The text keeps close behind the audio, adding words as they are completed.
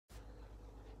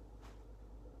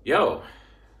Yo,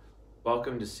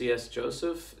 welcome to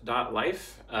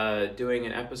csjoseph.life, doing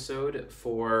an episode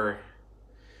for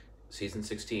season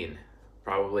 16.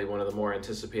 Probably one of the more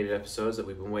anticipated episodes that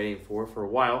we've been waiting for a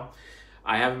while.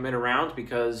 I haven't been around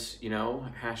because,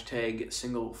 hashtag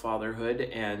single fatherhood,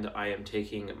 and I am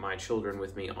taking my children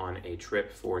with me on a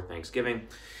trip for Thanksgiving.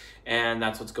 And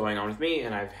that's what's going on with me,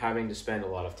 and I'm having to spend a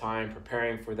lot of time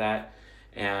preparing for that.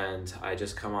 And I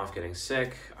just come off getting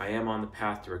sick. I am on the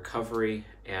path to recovery,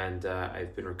 and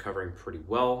I've been recovering pretty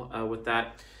well with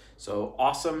that. So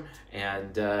awesome,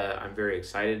 and I'm very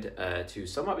excited to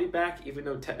somewhat be back, even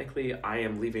though technically I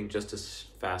am leaving just as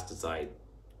fast as I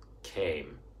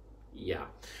came. Yeah,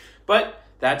 but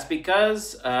that's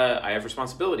because I have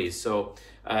responsibilities. So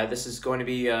this is going to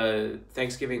be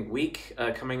Thanksgiving week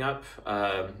coming up.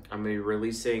 I'm going to be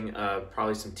releasing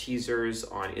probably some teasers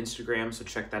on Instagram, so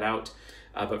check that out.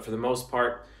 But for the most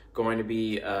part, going to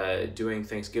be doing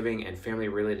Thanksgiving and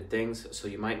family-related things, so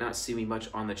you might not see me much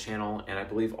on the channel, and I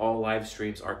believe all live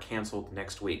streams are canceled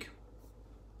next week.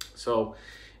 So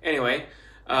anyway,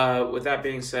 with that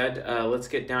being said, let's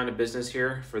get down to business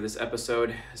here for this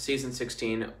episode. Season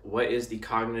 16, what is the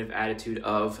cognitive attitude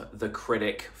of the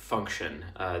critic function?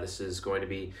 This is going to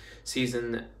be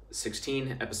Season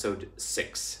 16, Episode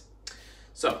 6.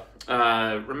 So,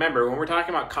 remember, when we're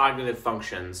talking about cognitive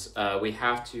functions, we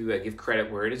have to give credit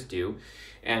where it is due.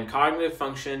 And cognitive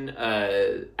function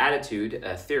attitude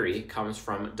theory comes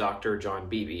from Dr. John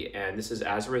Beebe, and this is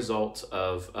as a result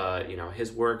of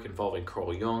his work involving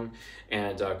Carl Jung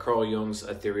and Carl Jung's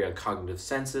theory on cognitive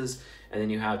senses. And then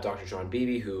you have Dr. John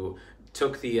Beebe, who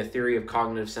took the theory of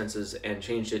cognitive senses and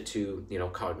changed it to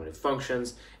cognitive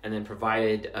functions, and then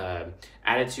provided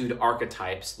attitude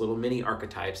archetypes, little mini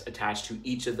archetypes attached to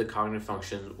each of the cognitive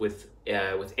functions with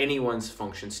anyone's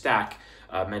function stack,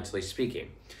 mentally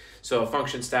speaking. So a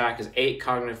function stack is 8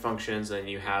 cognitive functions, and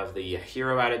you have the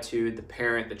hero attitude, the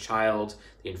parent, the child,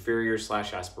 the inferior /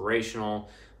 aspirational,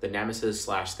 the nemesis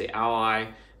 / the ally.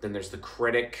 Then there's the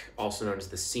critic, also known as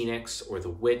the phoenix or the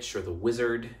witch or the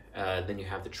wizard. Then you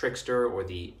have the trickster or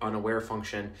the unaware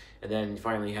function. And then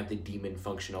finally you have the demon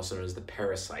function, also known as the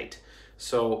parasite.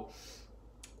 So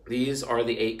these are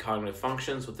the 8 cognitive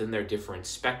functions within their different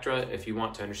spectra. If you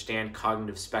want to understand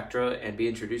cognitive spectra and be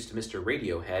introduced to Mr.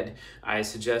 Radiohead, I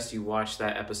suggest you watch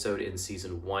that episode in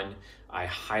Season 1. I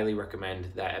highly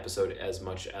recommend that episode as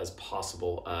much as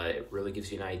possible. It really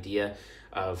gives you an idea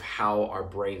of how our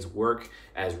brains work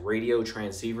as radio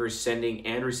transceivers, sending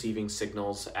and receiving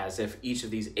signals, as if each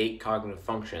of these 8 cognitive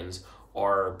functions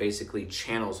are basically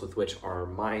channels with which our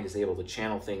mind is able to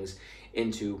channel things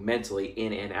into mentally,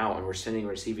 in and out, and we're sending and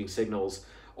receiving signals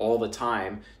all the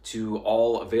time to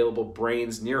all available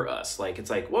brains near us. It's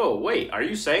like, whoa, wait, are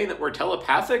you saying that we're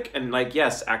telepathic? And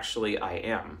yes, actually I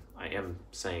am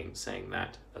saying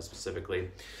that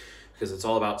specifically, because it's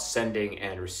all about sending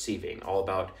and receiving, all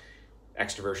about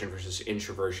extroversion versus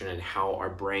introversion, and how our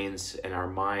brains and our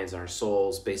minds and our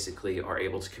souls basically are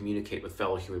able to communicate with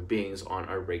fellow human beings on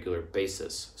a regular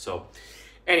basis. So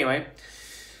anyway,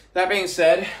 that being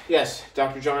said, yes,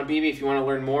 Dr. John Beebe, if you want to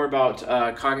learn more about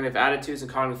cognitive attitudes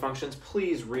and cognitive functions,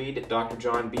 please read Dr.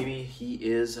 John Beebe. He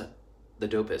is the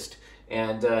dopest.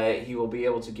 And he will be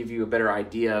able to give you a better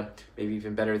idea, maybe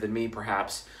even better than me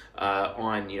perhaps,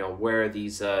 on where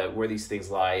these things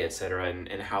lie, etc.,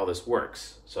 and how this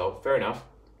works. So fair enough.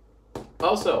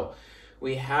 Also,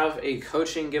 we have a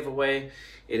coaching giveaway.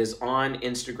 It is on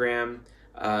Instagram.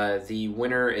 The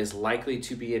winner is likely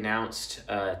to be announced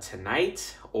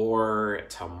tonight or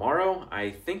tomorrow.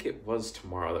 I think it was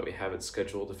tomorrow that we have it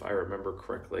scheduled, if I remember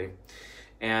correctly.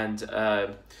 And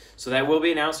so that will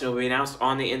be announced. It will be announced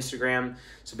on the Instagram.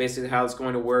 So basically how it's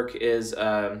going to work is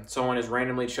someone is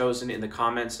randomly chosen in the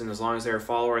comments, and as long as they're a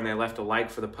follower and they left a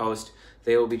like for the post,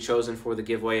 they will be chosen for the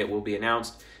giveaway. It will be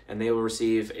announced, and they will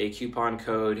receive a coupon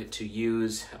code to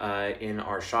use in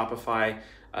our Shopify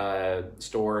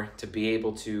store to be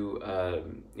able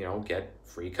to get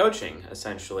free coaching,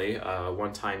 essentially,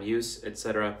 one-time use,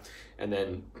 etc. And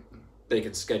then they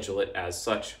can schedule it as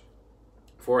such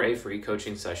for a free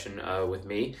coaching session with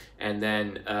me, and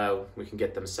then we can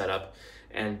get them set up.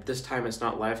 And this time it's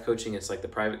not live coaching, it's like the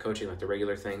private coaching, like the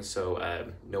regular things,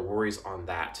 so no worries on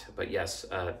that. But yes,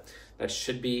 that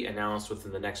should be announced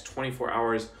within the next 24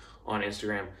 hours on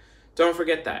Instagram. Don't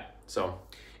forget that. So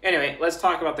anyway, let's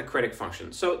talk about the critic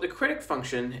function. So the critic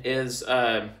function is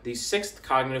the 6th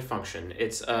cognitive function.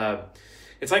 It's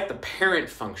like the parent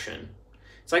function.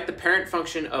 It's like the parent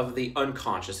function of the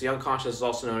unconscious. The unconscious is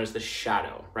also known as the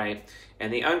shadow, right?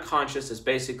 And the unconscious is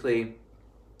basically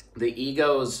the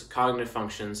ego's cognitive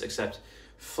functions, except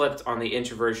flipped on the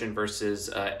introversion versus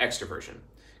extroversion.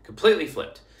 completely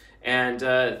flipped. And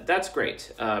that's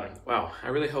great. Wow, I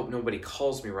really hope nobody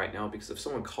calls me right now, because if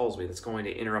someone calls me, that's going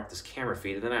to interrupt this camera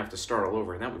feed, and then I have to start all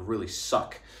over, and that would really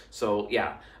suck. So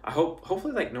yeah,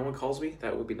 hopefully like no one calls me.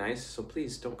 That would be nice. So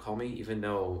please don't call me, even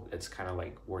though it's kind of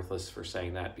like worthless for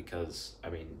saying that, because I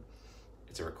mean,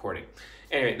 it's a recording.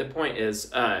 Anyway, the point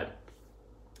is,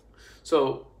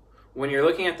 so when you're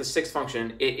looking at the sixth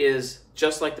function, it is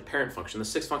just like the parent function. The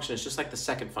sixth function is just like the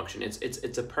second function.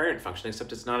 It's a parent function,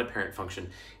 except it's not a parent function.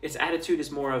 Its attitude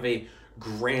is more of a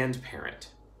grandparent,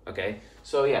 okay?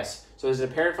 So yes, so is it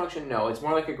a parent function? No, it's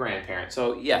more like a grandparent.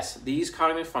 So yes, these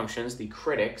cognitive functions, the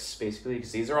critics, basically,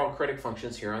 because these are all critic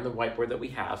functions here on the whiteboard that we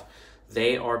have,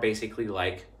 they are basically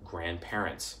like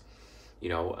grandparents. You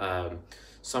know,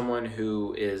 someone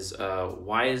who is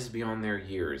wise beyond their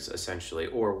years, essentially,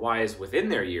 or wise within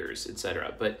their years,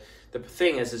 etc. But the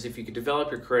thing is if you could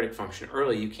develop your critic function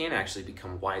early, you can actually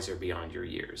become wiser beyond your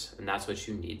years, and that's what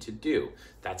you need to do.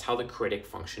 That's how the critic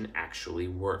function actually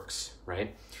works,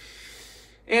 right?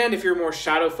 And if you're a more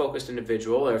shadow-focused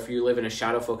individual, or if you live in a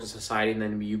shadow-focused society and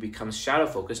then you become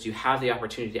shadow-focused, you have the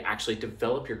opportunity to actually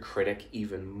develop your critic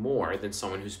even more than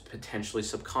someone who's potentially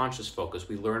subconscious-focused.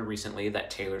 We learned recently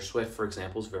that Taylor Swift, for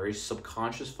example, is very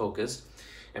subconscious-focused.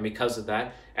 And because of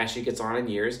that, as she gets on in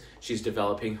years, she's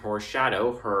developing her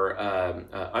shadow, her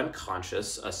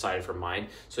unconscious side of her mind.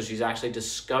 So she's actually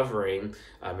discovering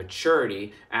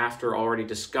maturity after already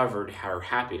discovered her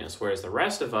happiness. Whereas the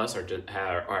rest of us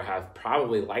have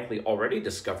probably likely already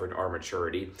discovered our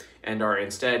maturity and are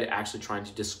instead actually trying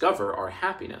to discover our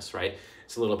happiness, right?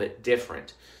 It's a little bit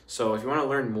different. So if you want to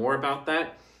learn more about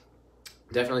that,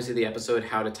 definitely see the episode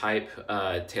How to Type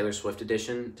Taylor Swift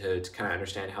Edition to kind of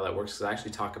understand how that works, because I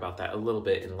actually talk about that a little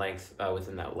bit in length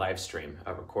within that live stream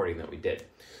recording that we did.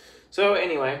 So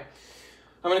anyway,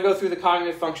 I'm going to go through the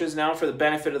cognitive functions now for the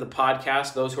benefit of the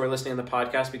podcast, those who are listening to the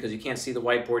podcast, because you can't see the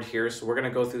whiteboard here. So we're going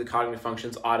to go through the cognitive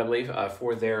functions audibly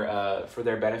for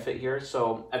their benefit here.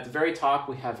 So at the very top,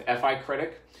 we have FI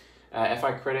Critic.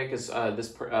 FI Critic is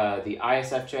the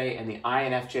ISFJ and the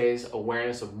INFJ's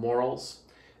awareness of morals.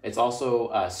 It's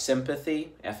also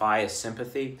sympathy. FI is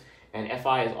sympathy. And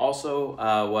FI is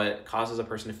also what causes a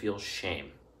person to feel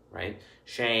shame, right?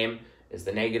 Shame is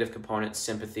the negative component.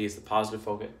 Sympathy is the positive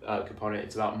component.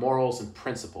 It's about morals and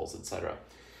principles, etc.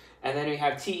 And then we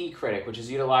have TE Critic, which is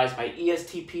utilized by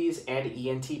ESTPs and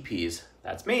ENTPs.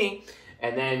 That's me.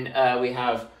 And then we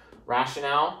have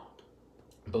rationale,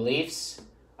 beliefs,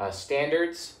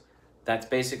 standards. That's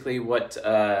basically what,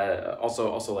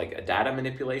 also like a data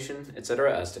manipulation,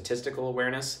 etc., a statistical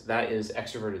awareness. That is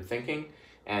extroverted thinking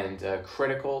and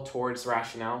critical towards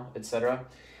rationale, etc.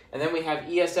 And then we have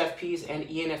ESFPs and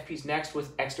ENFPs next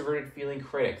with extroverted feeling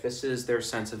critic. This is their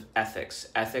sense of ethics.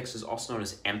 Ethics is also known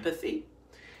as empathy,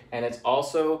 and it's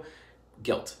also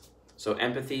guilt. So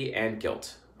empathy and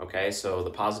guilt, okay? So the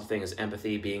positive thing is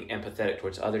empathy, being empathetic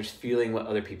towards others, feeling what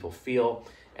other people feel.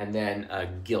 And then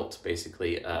guilt,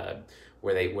 basically,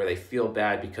 where they feel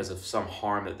bad because of some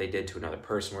harm that they did to another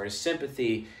person. Whereas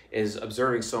sympathy is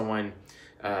observing someone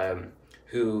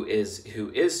who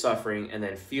is suffering and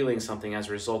then feeling something as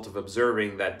a result of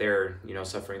observing that they're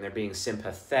suffering. They're being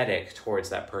sympathetic towards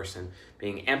that person.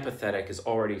 Being empathetic is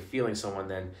already feeling someone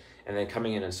and then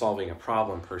coming in and solving a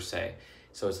problem per se.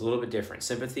 So it's a little bit different.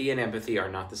 Sympathy and empathy are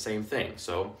not the same thing.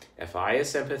 So FI is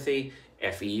sympathy.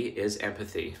 FE is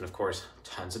empathy. And of course,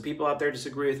 tons of people out there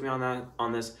disagree with me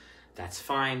on this. That's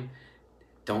fine.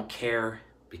 Don't care,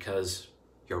 because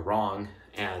you're wrong,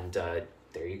 and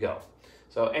there you go.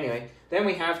 So anyway, then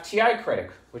we have TI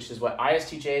Critic, which is what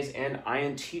ISTJs and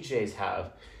INTJs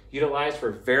have, utilized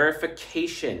for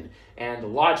verification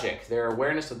and logic, their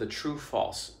awareness of the true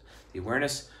false, the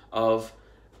awareness of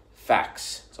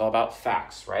facts. It's all about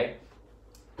facts, right?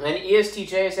 And then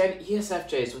ESTJs and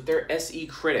ESFJs with their SE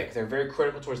Critic. They're very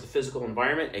critical towards the physical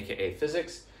environment, aka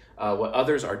physics, what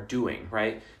others are doing,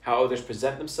 right? How others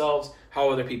present themselves, how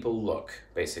other people look,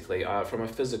 basically, from a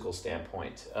physical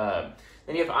standpoint.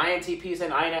 Then you have INTPs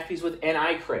and INFPs with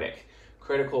NI Critic.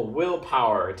 Critical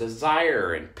willpower,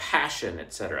 desire, and passion,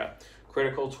 etc.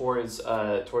 Critical towards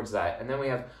that. And then we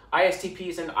have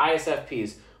ISTPs and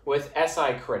ISFPs with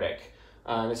SI Critic.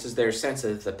 This is their sense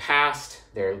of the past,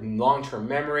 their long-term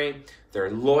memory,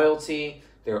 their loyalty,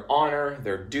 their honor,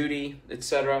 their duty,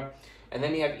 etc. And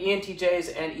then you have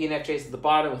ENTJs and ENFJs at the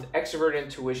bottom with extrovert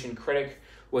intuition critic,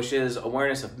 which is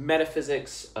awareness of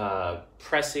metaphysics,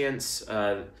 prescience,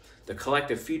 the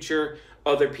collective future,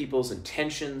 other people's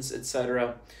intentions,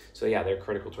 etc. So yeah, they're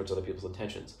critical towards other people's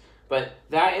intentions. But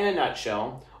that, in a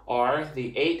nutshell, are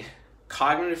the 8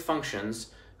 cognitive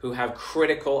functions who have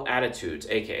critical attitudes,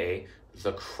 aka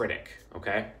the critic,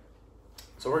 okay?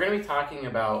 So we're going to be talking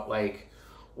about, like,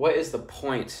 what is the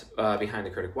point behind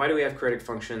the critic? Why do we have critic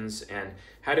functions, and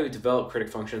how do we develop critic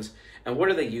functions, and what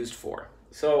are they used for?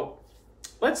 So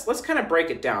let's kind of break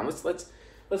it down. Let's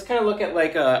kind of look at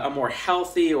like a more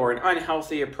healthy or an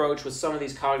unhealthy approach with some of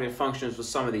these cognitive functions with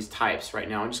some of these types right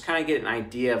now, and just kind of get an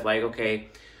idea of like, okay,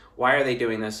 why are they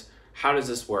doing this? How does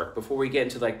this work? Before we get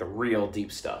into like the real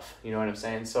deep stuff, you know what I'm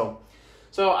saying? So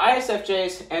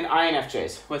ISFJs and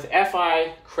INFJs with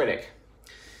FI critic.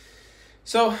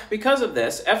 So because of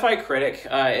this, FI critic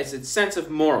is its sense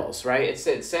of morals, right? It's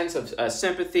its sense of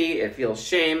sympathy. It feels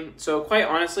shame. So quite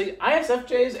honestly,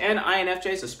 ISFJs and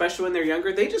INFJs, especially when they're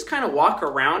younger, they just kind of walk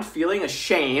around feeling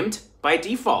ashamed by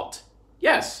default.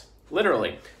 Yes,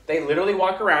 literally. They literally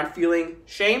walk around feeling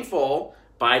shameful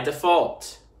by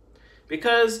default.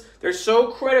 Because they're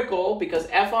so critical, because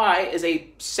FI is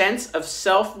a sense of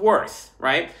self-worth,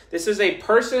 right? This is a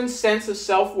person's sense of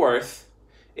self-worth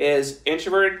is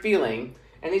introverted feeling,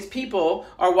 and these people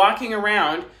are walking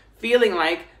around feeling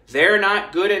like they're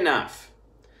not good enough,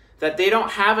 that they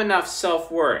don't have enough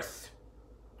self-worth.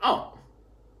 Oh,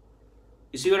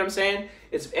 you see what I'm saying?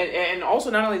 And also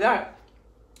not only that,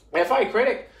 FI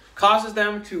critic causes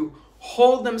them to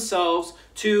hold themselves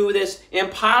to this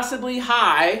impossibly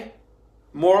high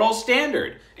moral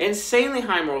standard, insanely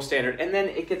high moral standard. And then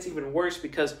it gets even worse,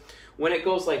 because when it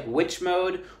goes like witch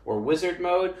mode or wizard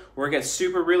mode, where it gets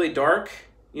super really dark,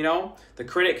 you know, the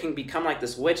critic can become like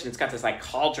this witch, and it's got this like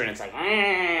cauldron. It's like,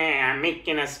 I'm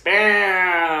making a spell,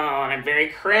 and I'm very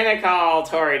critical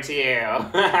towards you.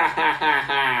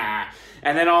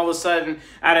 And then all of a sudden,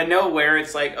 out of nowhere,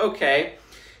 it's like, okay,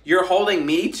 you're holding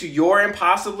me to your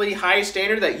impossibly high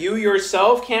standard that you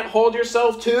yourself can't hold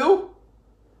yourself to?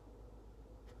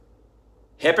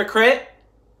 Hypocrite?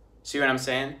 See what I'm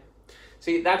saying?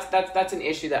 See, that's an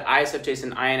issue that ISFJs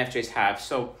and INFJs have.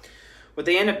 So what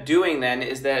they end up doing then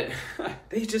is that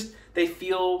they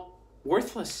feel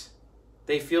worthless.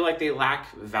 They feel like they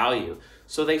lack value.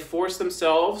 So they force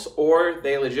themselves, or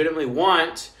they legitimately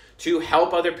want to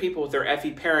help other people with their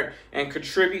FE parent and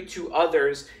contribute to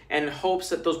others in hopes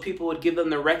that those people would give them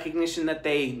the recognition that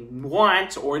they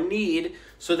want or need,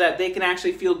 so that they can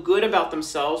actually feel good about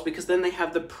themselves, because then they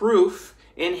have the proof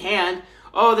in hand.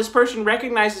 Oh, this person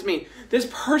recognizes me. This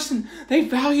person, they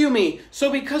value me.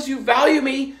 So because you value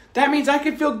me, that means I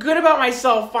can feel good about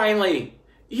myself finally.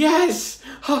 Yes.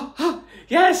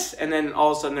 Yes. And then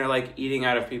all of a sudden they're like eating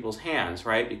out of people's hands,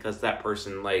 right? Because that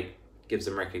person like gives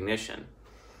them recognition.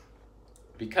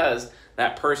 Because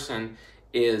that person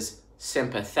is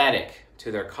sympathetic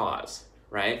to their cause,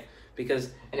 right?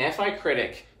 Because an FI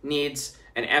critic needs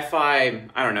an FI,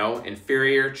 I don't know,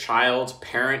 inferior child,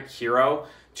 parent, hero,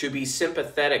 to be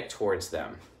sympathetic towards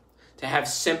them, to have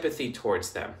sympathy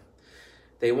towards them.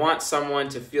 They want someone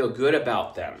to feel good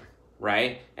about them,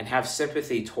 right? And have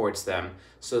sympathy towards them,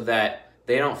 so that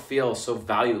they don't feel so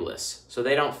valueless, so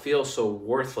they don't feel so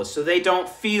worthless, so they don't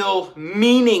feel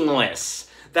meaningless.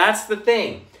 That's the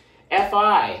thing.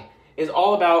 FI is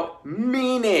all about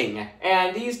meaning,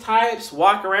 and these types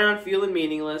walk around feeling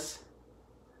meaningless.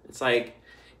 It's like,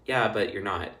 yeah, but you're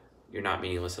not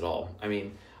meaningless at all. I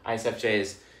mean,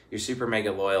 ISFJs, you're super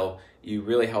mega loyal, you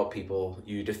really help people,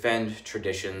 you defend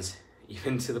traditions,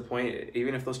 even to the point,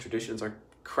 even if those traditions are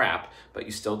crap, but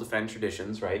you still defend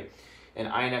traditions, right? And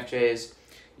INFJs,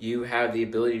 you have the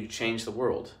ability to change the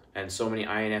world. And so many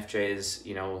INFJs,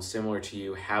 you know, similar to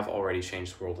you, have already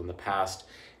changed the world in the past.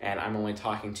 And I'm only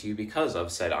talking to you because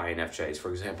of said INFJs. For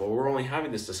example, we're only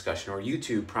having this discussion, or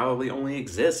YouTube probably only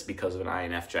exists because of an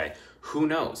INFJ. Who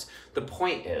knows? The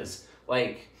point is,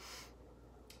 like,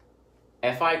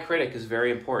 FI critic is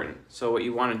very important. So what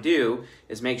you want to do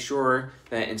is make sure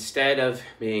that instead of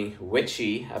being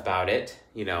witchy about it,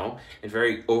 you know, and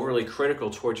very overly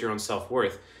critical towards your own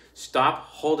self-worth, stop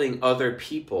holding other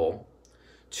people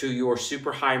to your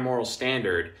super high moral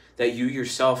standard that you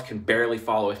yourself can barely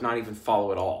follow, if not even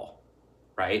follow at all,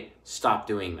 right? Stop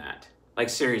doing that. Like,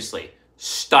 seriously,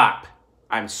 stop.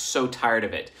 I'm so tired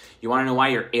of it. You want to know why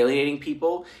you're alienating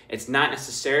people? It's not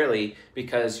necessarily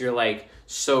because you're like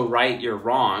so right, you're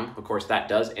wrong. Of course, that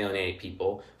does alienate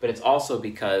people, but it's also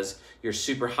because your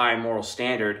super high moral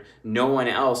standard, no one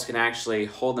else can actually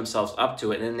hold themselves up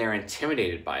to it, and then they're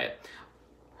intimidated by it.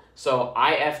 So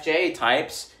IFJ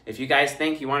types, if you guys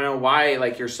think you want to know why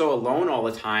like you're so alone all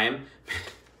the time,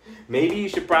 maybe you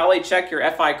should probably check your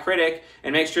FI critic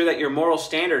and make sure that your moral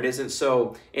standard isn't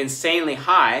so insanely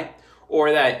high,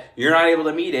 or that you're not able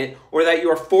to meet it, or that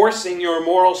you're forcing your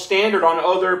moral standard on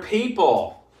other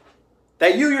people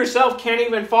that you yourself can't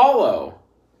even follow.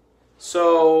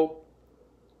 So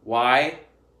why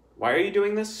are you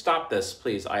doing this? Stop this,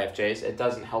 please, IFJs. It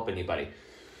doesn't help anybody.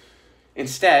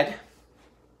 Instead,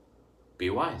 be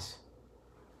wise.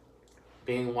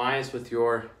 Being wise with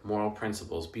your moral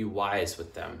principles. Be wise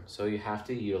with them. So you have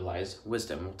to utilize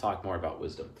wisdom. We'll talk more about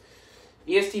wisdom.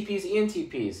 ESTPs,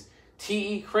 ENTPs.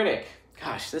 TE Critic.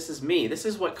 Gosh, this is me. This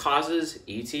is what causes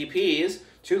ETPs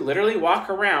to literally walk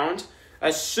around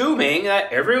assuming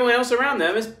that everyone else around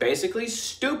them is basically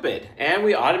stupid. And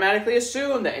we automatically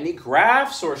assume that any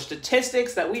graphs or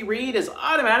statistics that we read is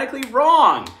automatically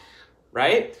wrong,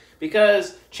 right?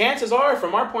 Because chances are,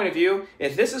 from our point of view,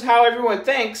 if this is how everyone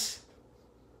thinks,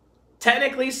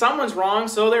 technically someone's wrong,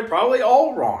 so they're probably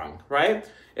all wrong, right?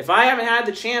 If I haven't had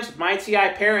the chance with my TI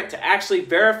parent to actually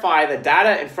verify the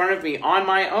data in front of me on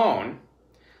my own,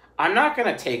 I'm not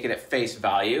going to take it at face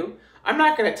value. I'm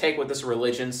not going to take what this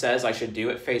religion says I should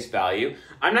do at face value.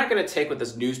 I'm not going to take what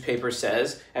this newspaper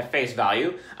says at face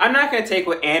value. I'm not going to take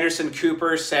what Anderson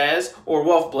Cooper says, or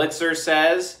Wolf Blitzer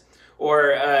says,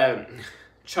 or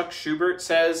Chuck Schubert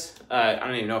says. I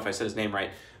don't even know if I said his name right.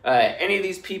 Any of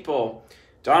these people,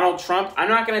 Donald Trump, I'm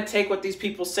not going to take what these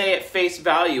people say at face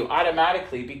value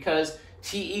automatically, because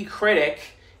TE Critic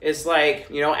is like,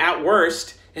 you know, at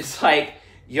worst, it's like,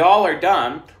 y'all are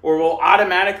dumb, or will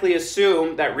automatically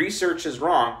assume that research is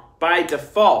wrong by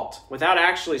default without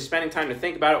actually spending time to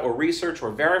think about it or research or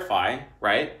verify,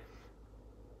 right?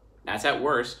 That's at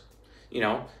worst. You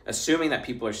know, assuming that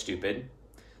people are stupid.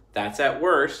 That's at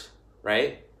worst,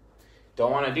 right?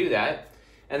 Don't want to do that.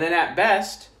 And then at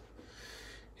best,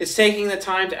 it's taking the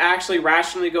time to actually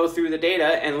rationally go through the data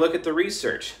and look at the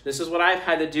research. This is what I've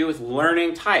had to do with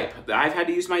learning type. I've had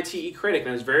to use my TE Critic,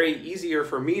 and it's very easier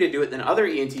for me to do it than other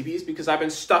ENTPs because I've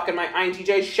been stuck in my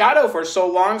INTJ shadow for so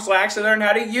long, so I actually learned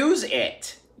how to use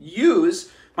it.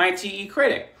 Use my TE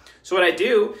Critic. So what I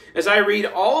do is I read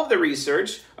all of the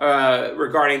research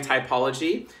regarding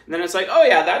typology, and then it's like, oh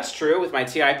yeah, that's true with my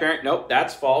TI parent. Nope,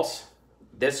 that's false.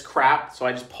 This crap. So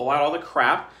I just pull out all the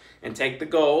crap and take the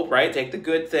gold, right? Take the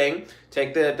good thing,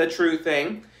 take the true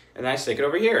thing, and then I stick it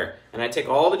over here. And I take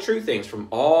all the true things from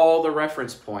all the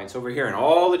reference points over here and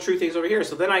all the true things over here.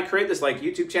 So then I create this like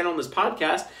YouTube channel and this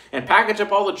podcast and package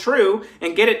up all the true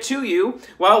and get it to you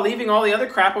while leaving all the other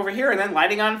crap over here and then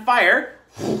lighting on fire.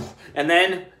 And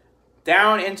then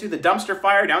down into the dumpster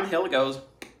fire, down the hill it goes.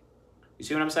 You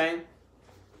see what I'm saying?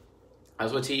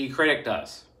 That's what TE Critic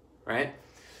does, right?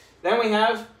 Then we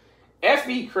have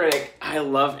FE Critic. I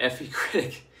love FE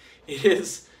Critic. It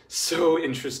is so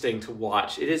interesting to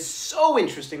watch. It is so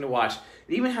interesting to watch.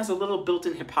 It even has a little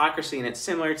built-in hypocrisy in it,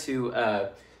 similar to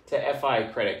FI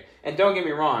Critic. And don't get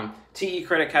me wrong, TE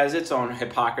Critic has its own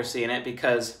hypocrisy in it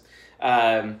because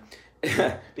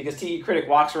because TE Critic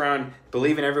walks around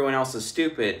believing everyone else is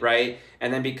stupid, right?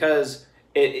 And then because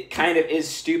it kind of is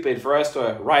stupid for us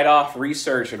to write off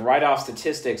research and write off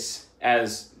statistics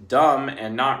as dumb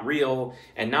and not real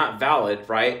and not valid,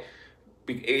 right?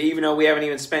 Even though we haven't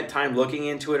even spent time looking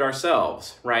into it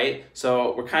ourselves, right?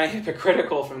 So we're kind of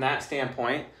hypocritical from that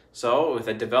standpoint. So with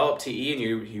a developed TE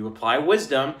and you apply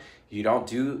wisdom, you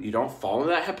don't fall into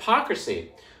that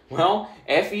hypocrisy. Well,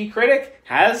 FE Critic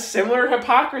has similar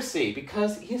hypocrisy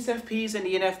because ESFPs and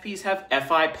ENFPs have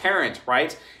FI parent,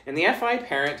 right? And the FI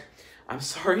parent, I'm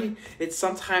sorry,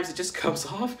 sometimes it just comes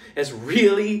off as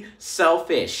really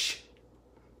selfish.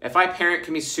 FI parent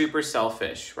can be super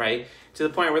selfish, right? To the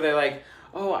point where they're like,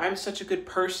 oh, I'm such a good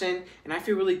person and I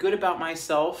feel really good about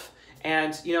myself.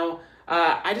 And, you know,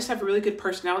 I just have a really good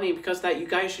personality because that you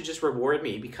guys should just reward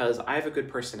me because I have a good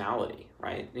personality,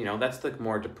 right? You know, that's the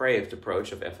more depraved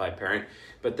approach of FI parent.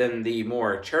 But then the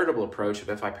more charitable approach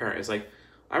of FI parent is like,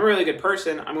 I'm a really good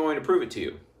person. I'm going to prove it to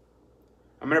you.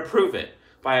 I'm going to prove it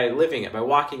by living it, by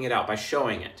walking it out, by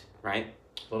showing it, right?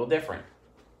 A little different.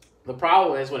 The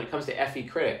problem is when it comes to FE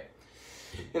Critic,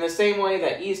 in the same way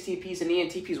that ESTPs and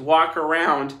ENTPs walk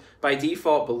around by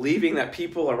default believing that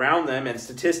people around them and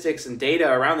statistics and data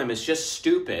around them is just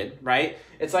stupid, right?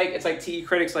 It's like TE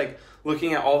Critic's like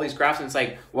looking at all these graphs and it's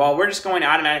like, well, we're just going to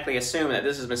automatically assume that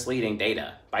this is misleading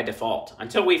data by default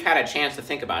until we've had a chance to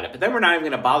think about it. But then we're not even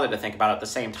going to bother to think about it at the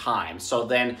same time. So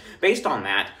then based on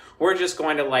that, we're just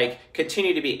going to like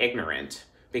continue to be ignorant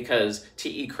because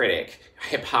TE Critic,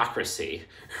 hypocrisy,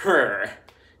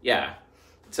 yeah.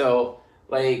 So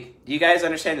like, do you guys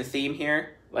understand the theme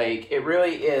here? Like, it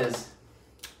really is,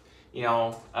 you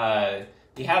know,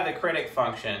 you have the critic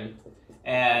function,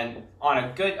 and on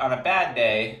a bad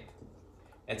day,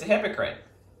 it's a hypocrite.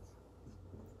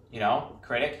 You know,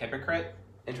 critic, hypocrite,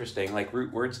 interesting, like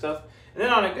root word stuff. And then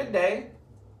on a good day,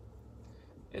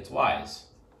 it's wise,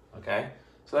 okay?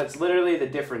 So that's literally the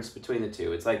difference between the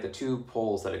two. It's like the two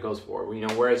poles that it goes for. You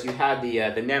know, whereas you have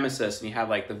the nemesis and you have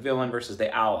like the villain versus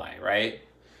the ally, right?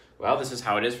 Well, this is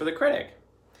how it is for the critic.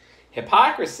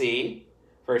 Hypocrisy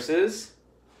versus,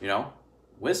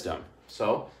 wisdom.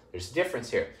 So there's a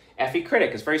difference here. FE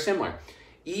Critic is very similar.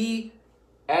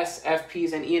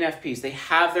 ESFPs and ENFPs, they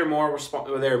have their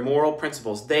moral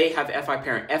principles. They have FI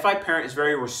Parent. FI Parent is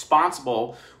very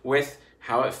responsible with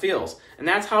how it feels. And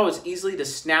that's how it's easy to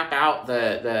snap out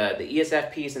the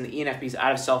ESFPs and the ENFPs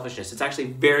out of selfishness. It's actually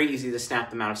very easy to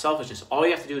snap them out of selfishness. All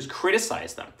you have to do is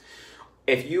criticize them.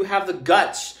 If you have the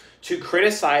guts to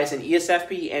criticize an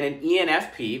ESFP and an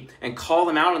ENFP and call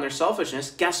them out on their selfishness,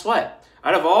 guess what?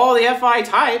 Out of all the FI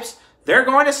types, they're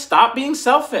going to stop being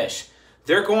selfish.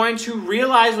 They're going to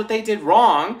realize what they did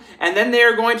wrong, and then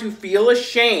they're going to feel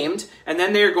ashamed, and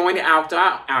then they're going to act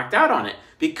out on it.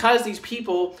 Because these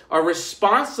people are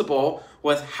responsible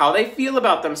with how they feel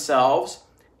about themselves,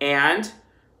 and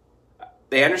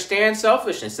they understand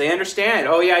selfishness. They understand,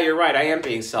 oh yeah, you're right, I am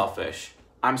being selfish.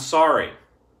 I'm sorry.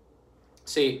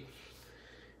 See,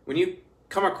 when you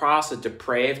come across a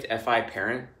depraved FI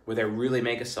parent where they really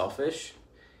make us selfish,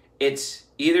 it's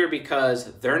either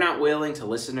because they're not willing to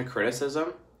listen to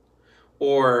criticism,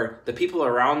 or the people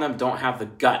around them don't have the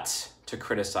guts to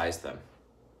criticize them.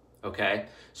 Okay?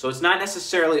 So it's not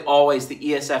necessarily always the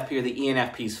ESFP or the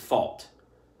ENFP's fault.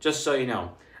 Just so you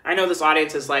know. I know this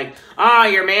audience is like,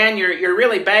 you're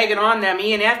really bagging on them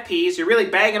ENFPs, you're really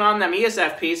bagging on them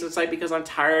ESFPs. And it's like, because I'm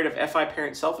tired of FI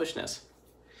parent selfishness.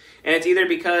 And it's either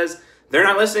because they're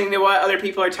not listening to what other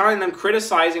people are telling them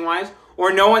criticizing-wise,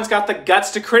 or no one's got the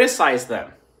guts to criticize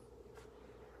them.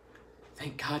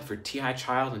 Thank God for TI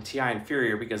Child and TI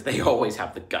Inferior, because they always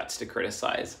have the guts to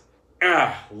criticize.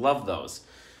 Love those.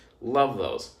 Love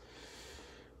those.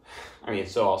 I mean,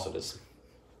 so also does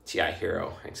TI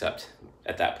Hero, except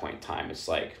at that point in time, it's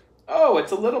like, oh,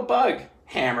 it's a little bug.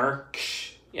 Hammer.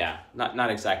 Yeah,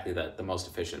 not exactly the most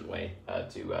efficient way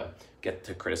to get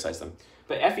to criticize them.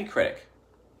 But FE Critic,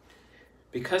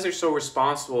 because they're so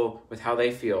responsible with how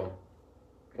they feel,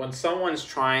 when someone's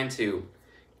trying to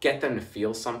get them to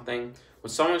feel something, when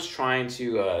someone's trying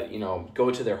to,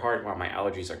 go to their heart, wow, my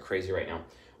allergies are crazy right now.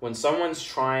 When someone's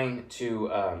trying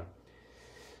to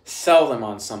sell them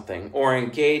on something or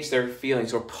engage their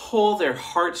feelings or pull their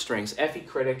heartstrings, FE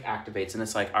Critic activates, and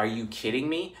it's like, are you kidding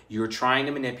me? You're trying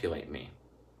to manipulate me.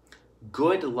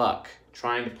 Good luck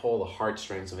trying to pull the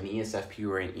heartstrings of an ESFP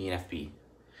or an ENFP.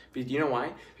 But you know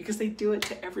why? Because they do it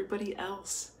to everybody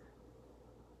else.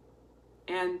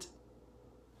 And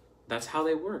that's how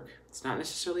they work. It's not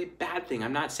necessarily a bad thing.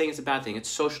 I'm not saying it's a bad thing. It's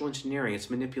social engineering. It's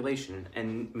manipulation.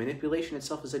 And manipulation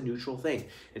itself is a neutral thing.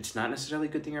 It's not necessarily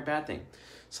a good thing or a bad thing.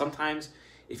 Sometimes,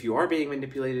 if you are being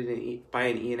manipulated by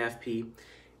an ENFP,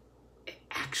 it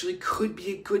actually could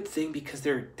be a good thing because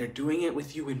they're doing it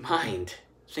with you in mind.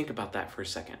 Think about that for a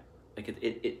second. Like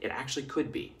it actually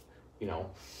could be,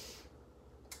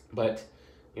 But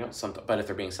but if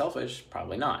they're being selfish,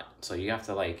 probably not. So you have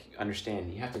to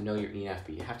understand. You have to know your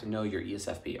ENFP. You have to know your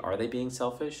ESFP. Are they being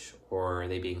selfish or are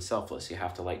they being selfless? You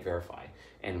have to verify.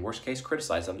 And worst case,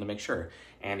 criticize them to make sure.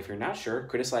 And if you're not sure,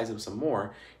 criticize them some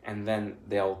more, and then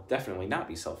they'll definitely not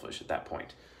be selfish at that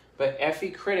point. But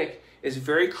FE Critic is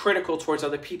very critical towards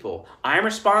other people. I'm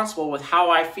responsible with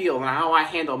how I feel and how I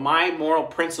handle my moral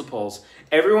principles.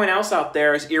 Everyone else out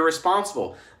there is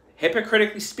irresponsible.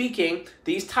 Hypocritically speaking,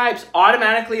 these types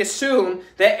automatically assume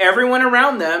that everyone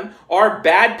around them are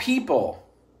bad people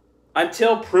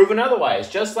until proven otherwise.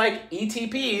 Just like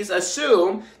ETPs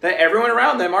assume that everyone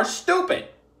around them are stupid.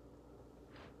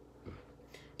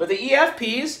 But the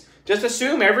EFPs just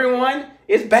assume everyone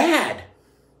is bad.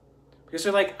 Because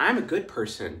they're like, I'm a good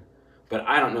person, but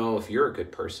I don't know if you're a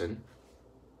good person.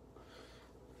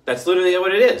 That's literally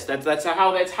what it is. That's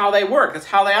how they work. That's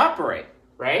how they operate,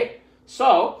 right?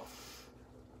 So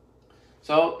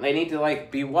they need to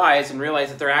be wise and realize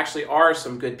that there actually are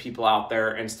some good people out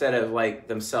there instead of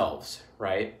themselves,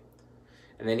 right?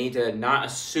 And they need to not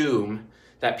assume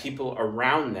that people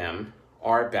around them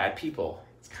are bad people.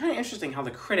 It's kind of interesting how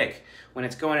the critic, when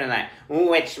it's going in that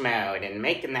witch mode and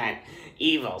making that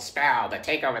evil spell to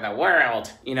take over the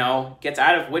world, gets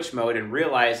out of witch mode and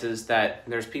realizes that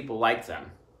there's people like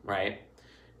them, right?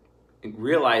 It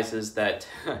realizes that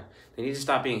they need to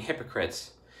stop being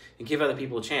hypocrites and give other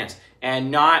people a chance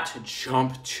and not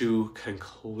jump to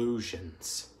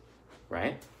conclusions,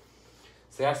 right?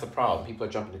 So that's the problem. People are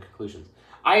jumping to conclusions.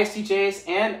 ISTJs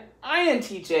and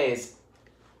INTJs.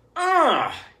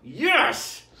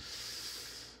 Yes!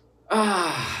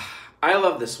 I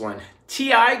love this one.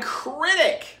 TI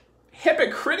Critic.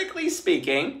 Hypocritically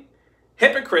speaking,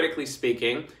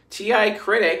 TI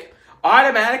Critic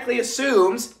automatically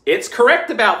assumes it's correct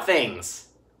about things,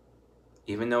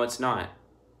 even though it's not.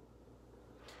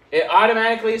 It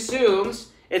automatically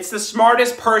assumes It's the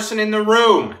smartest person in the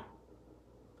room,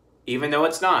 even though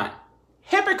it's not.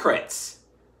 Hypocrites.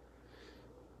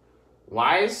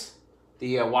 Wise,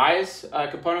 the wise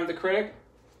component of the critic,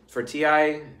 for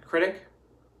TI critic,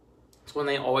 it's when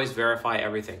they always verify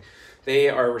everything. They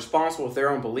are responsible with their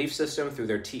own belief system through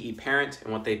their TE parent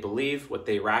and what they believe, what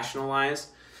they rationalize.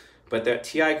 But the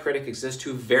TI critic exists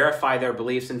to verify their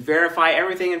beliefs and verify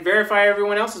everything and verify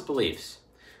everyone else's beliefs.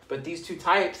 But these two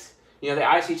types, the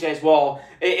ICJs, well,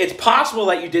 it's possible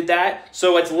that you did that,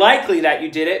 so it's likely that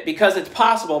you did it because it's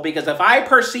possible, because if I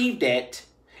perceived it,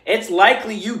 it's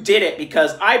likely you did it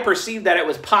because I perceived that it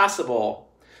was possible.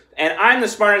 And I'm the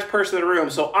smartest person in the room,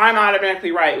 so I'm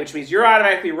automatically right, which means you're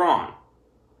automatically wrong.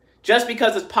 Just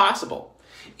because it's possible.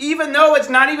 Even though it's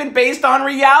not even based on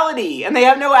reality, and they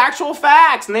have no actual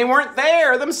facts, and they weren't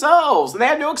there themselves, and they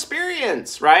have no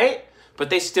experience, right?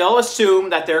 But they still assume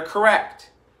that they're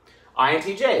correct.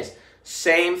 INTJs,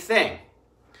 same thing.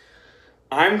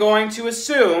 I'm going to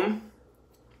assume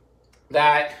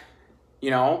that,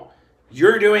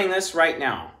 you're doing this right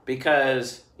now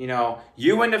because,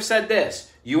 you wouldn't have said this,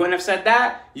 you wouldn't have said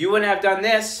that, you wouldn't have done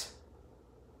this.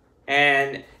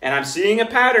 And I'm seeing a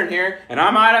pattern here, and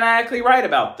I'm automatically right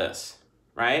about this,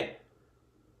 right?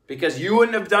 Because you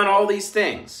wouldn't have done all these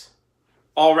things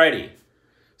already.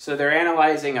 So they're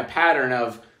analyzing a pattern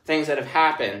of things that have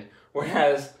happened,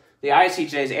 whereas the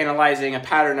ICJ is analyzing a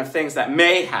pattern of things that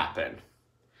may happen.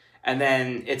 And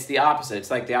then it's the opposite.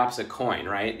 It's like the opposite coin,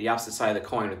 right? The opposite side of the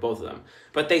coin with both of them.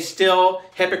 But they still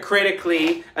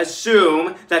hypocritically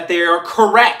assume that they are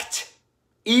correct,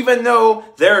 even though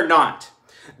they're not.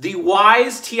 The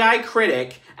wise TI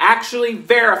critic actually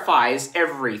verifies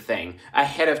everything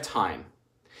ahead of time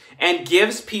and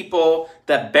gives people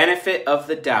the benefit of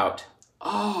the doubt.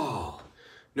 Oh,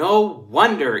 no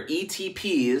wonder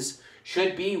ETPs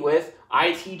should be with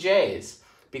ITJs,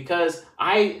 because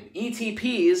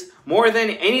ETPs, more than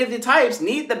any of the types,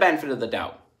 need the benefit of the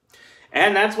doubt.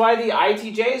 And that's why the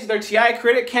ITJs, their TI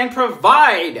critic, can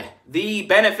provide the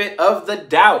benefit of the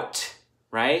doubt,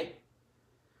 right?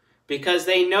 Because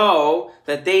they know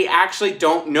that they actually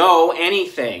don't know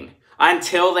anything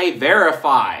until they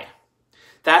verify.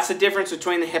 That's the difference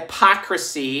between the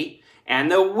hypocrisy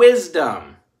and the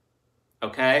wisdom.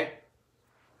 Okay?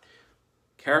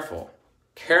 Careful.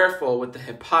 Careful with the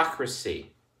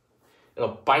hypocrisy.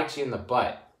 It'll bite you in the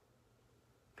butt.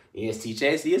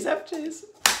 ESTJs, ESFJs.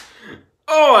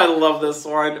 Oh, I love this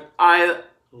one. I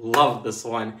love this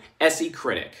one. SE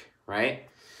critic, right?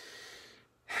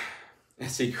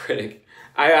 SE critic.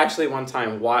 I actually one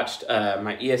time watched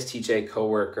my ESTJ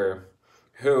coworker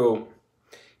who,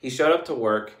 he showed up to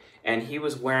work and he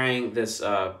was wearing this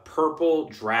purple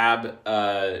drab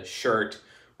shirt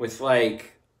with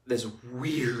like this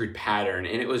weird pattern,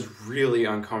 and it was really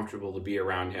uncomfortable to be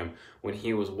around him when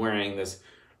he was wearing this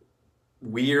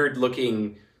weird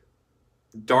looking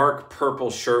dark purple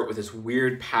shirt with this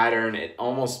weird pattern. It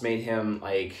almost made him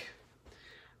like,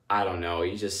 I don't know,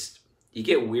 you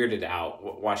get weirded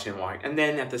out watching him walk. And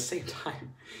then at the same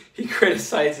time, he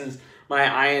criticizes my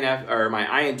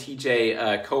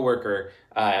INTJ coworker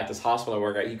at this hospital I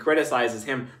work at. He criticizes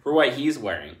him for what he's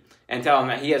wearing and tell him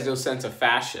that he has no sense of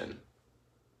fashion.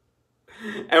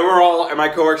 And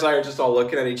my coworkers and I are just all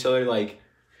looking at each other like,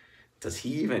 does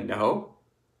he even know?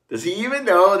 Does he even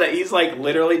know that he's like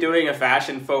literally doing a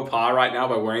fashion faux pas right now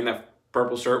by wearing that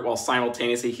purple shirt while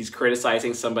simultaneously he's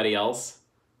criticizing somebody else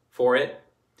for it?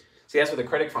 See, that's what the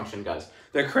critic function does.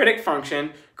 The critic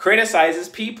function criticizes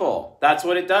people. That's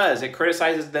what it does. It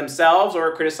criticizes themselves or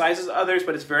it criticizes others,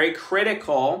 but it's very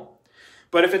critical.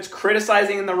 But if it's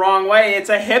criticizing in the wrong way, it's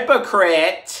a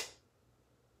hypocrite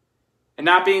and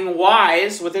not being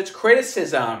wise with its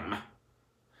criticism.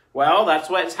 Well, that's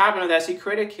what's happened with SE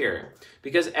Critic here.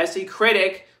 Because SE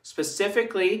Critic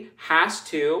specifically has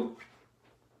to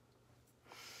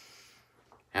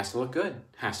look good,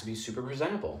 has to be super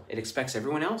presentable. It expects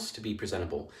everyone else to be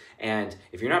presentable. And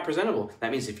if you're not presentable,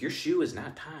 that means if your shoe is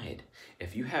not tied,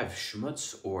 if you have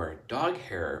schmutz or dog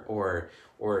hair or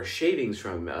shavings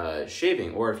from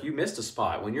shaving, or if you missed a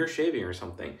spot when you're shaving or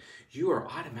something, you are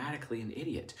automatically an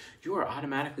idiot. You are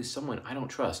automatically someone I don't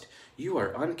trust. You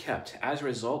are unkept. As a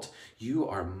result, you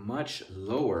are much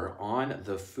lower on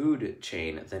the food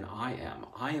chain than I am.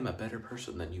 I am a better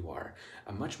person than you are,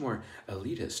 a much more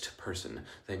elitist person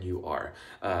than you are.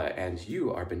 And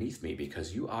you are beneath me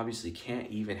because you obviously can't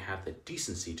even have the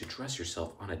decency to dress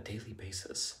yourself on a daily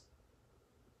basis.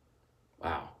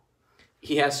 Wow.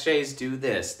 ESJs do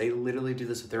this. They literally do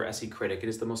this with their SE Critic. It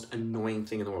is the most annoying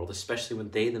thing in the world, especially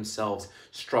when they themselves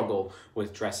struggle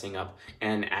with dressing up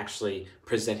and actually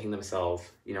presenting themselves,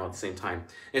 at the same time.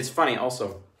 It's funny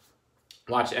also,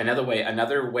 Watch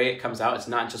another way it comes out. It's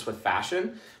not just with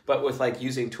fashion, but with like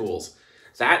using tools.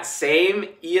 That same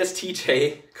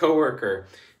ESTJ coworker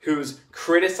who's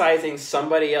criticizing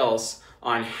somebody else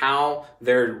on how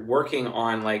they're working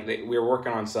on, like, we were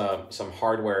working on some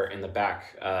hardware in the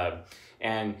back,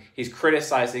 and he's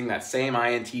criticizing that same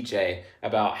INTJ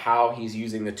about how he's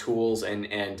using the tools and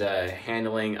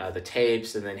handling the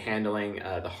tapes and then handling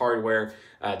the hardware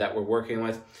that we're working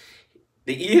with.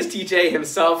 The ESTJ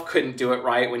himself couldn't do it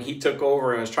right when he took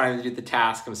over and was trying to do the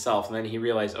task himself. And then he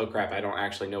realized, oh crap, I don't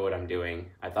actually know what I'm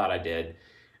doing. I thought I did.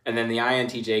 And then the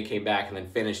INTJ came back and then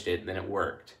finished it, and then it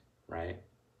worked, right?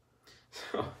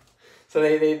 So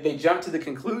they jump to the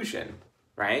conclusion,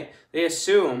 right? They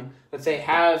assume that they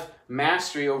have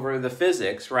mastery over the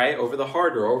physics, right? Over the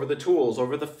hardware, over the tools,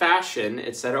 over the fashion,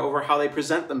 etc., over how they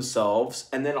present themselves.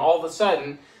 And then all of a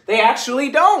sudden, they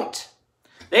actually don't.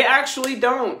 They actually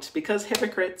don't, because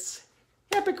hypocrites,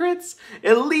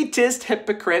 elitist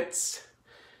hypocrites.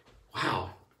 Wow.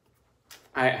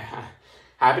 I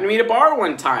happened to meet a bar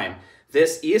one time.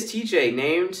 This ESTJ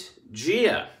named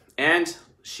Gia, and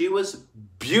she was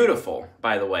beautiful,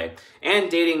 by the way,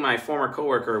 and dating my former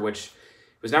coworker, which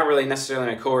was not really necessarily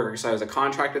my coworker because I was a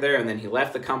contractor there, and then he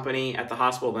left the company at the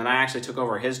hospital. Then I actually took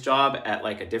over his job at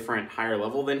like a different higher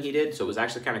level than he did, so it was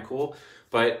actually kind of cool.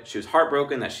 But she was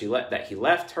heartbroken that he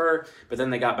left her, but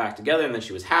then they got back together, and then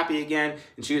she was happy again,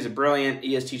 and she was a brilliant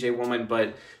ESTJ woman,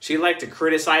 but she liked to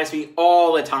criticize me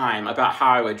all the time about how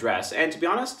I would dress. And to be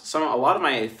honest, a lot of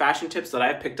my fashion tips that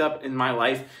I've picked up in my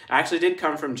life actually did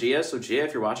come from Gia. So Gia,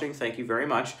 if you're watching, thank you very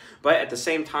much. But at the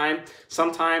same time,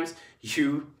 sometimes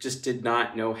you just did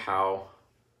not know how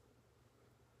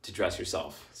to dress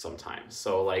yourself sometimes.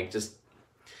 So like, just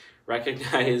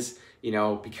recognize,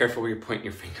 be careful where you're pointing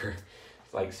your finger.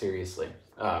 Like, seriously.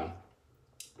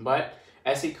 But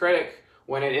SE Critic,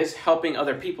 when it is helping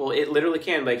other people, it literally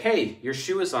can, like, hey, your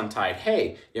shoe is untied.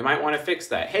 Hey, you might want to fix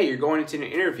that. Hey, you're going into an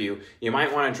interview. You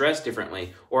might want to dress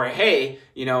differently. Or, hey,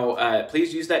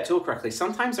 please use that tool correctly.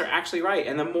 Sometimes they're actually right.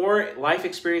 And the more life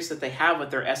experience that they have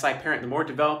with their SI parent, the more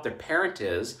developed their parent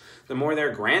is, the more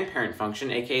their grandparent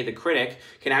function, aka the critic,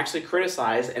 can actually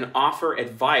criticize and offer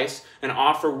advice and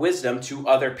offer wisdom to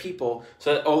other people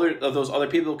so that those other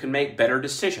people can make better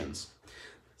decisions.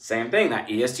 Same thing, that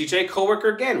ESTJ coworker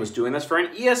again was doing this for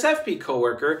an ESFP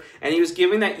coworker, and he was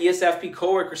giving that ESFP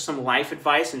coworker some life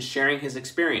advice and sharing his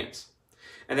experience.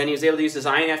 And then he was able to use his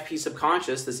INFP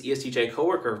subconscious, this ESTJ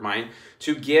coworker of mine,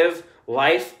 to give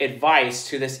life advice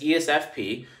to this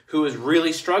ESFP who was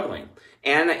really struggling.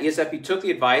 And that ESFP took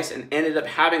the advice and ended up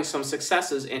having some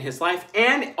successes in his life,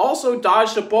 and also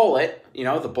dodged a bullet,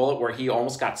 the bullet where he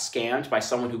almost got scammed by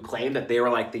someone who claimed that they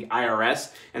were like the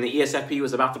IRS, and the ESFP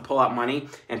was about to pull out money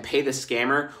and pay the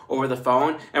scammer over the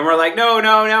phone. And we're like, no,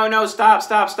 stop.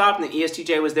 And the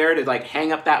ESTJ was there to like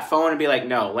hang up that phone and be like,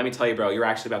 no, let me tell you, bro, you're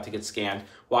actually about to get scammed.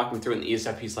 Walk me through it, and the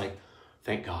ESFP's like,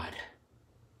 thank God.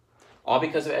 All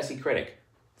because of SE Critic.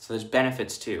 So there's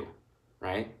benefits too,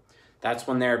 right? That's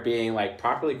when they're being like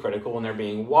properly critical, when they're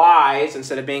being wise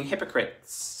instead of being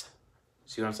hypocrites.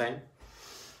 See what I'm saying?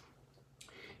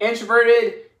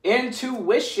 Introverted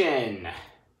intuition.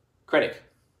 Critic.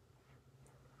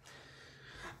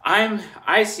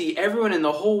 I see everyone in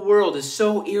the whole world is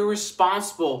so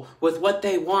irresponsible with what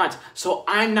they want, so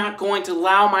I'm not going to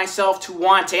allow myself to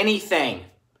want anything.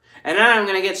 And then I'm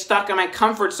going to get stuck in my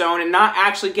comfort zone and not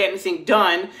actually get anything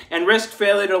done and risk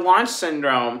failure to launch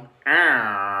syndrome.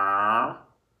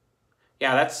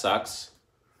 Yeah, that sucks.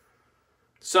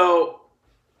 So,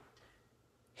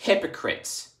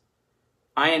 hypocrites.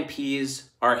 INPs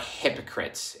are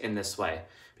hypocrites in this way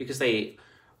because they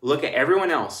look at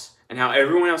everyone else and how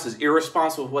everyone else is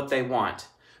irresponsible with what they want.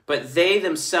 But they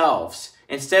themselves,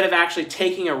 instead of actually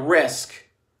taking a risk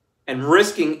and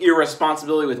risking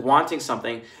irresponsibility with wanting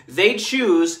something, they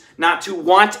choose not to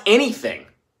want anything.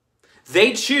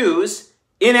 They choose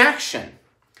inaction.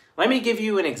 Let me give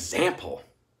you an example.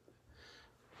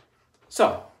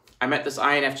 So, I met this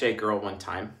INFJ girl one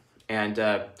time, and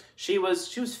she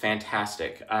was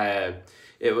fantastic.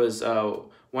 It was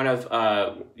one of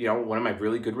my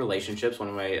really good relationships, one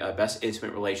of my best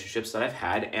intimate relationships that I've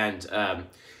had, and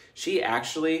she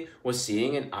actually was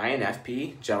seeing an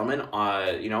INFP gentleman,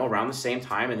 around the same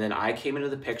time, and then I came into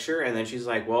the picture, and then she's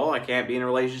like, well, I can't be in a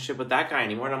relationship with that guy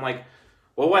anymore, and I'm like,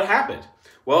 well, what happened?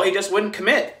 Well, he just wouldn't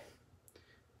commit.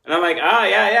 And I'm like,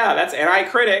 yeah, that's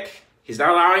anti-critic. He's not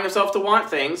allowing himself to want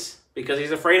things because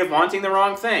he's afraid of wanting the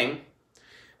wrong thing.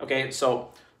 Okay,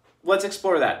 so let's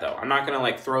explore that, though. I'm not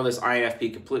going to throw this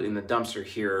INFP completely in the dumpster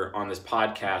here on this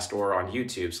podcast or on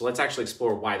YouTube. So let's actually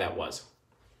explore why that was.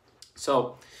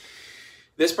 So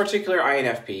This particular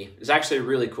INFP is actually a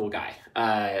really cool guy.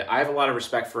 I have a lot of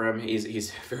respect for him.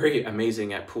 He's very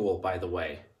amazing at pool, by the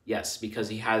way. Yes, because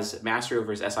he has mastery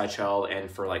over his SI child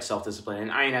and for like self-discipline. And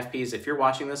INFPs, if you're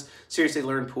watching this, seriously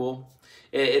learn pool.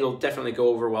 It'll definitely go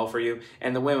over well for you.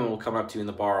 And the women will come up to you in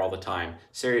the bar all the time.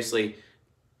 Seriously,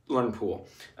 learn pool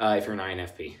if you're an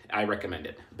INFP. I recommend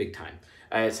it big time.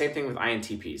 Same thing with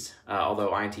INTPs, although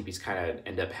INTPs kind of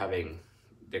end up having,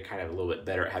 they're kind of a little bit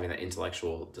better at having that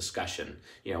intellectual discussion,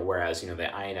 whereas, the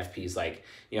INFPs like,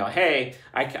 hey,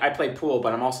 I play pool,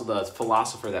 but I'm also the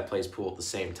philosopher that plays pool at the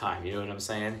same time. You know what I'm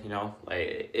saying?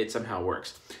 Like it somehow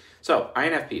works. So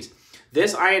INFPs,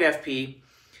 this INFP,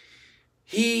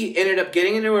 he ended up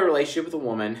getting into a relationship with a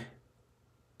woman.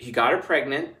 He got her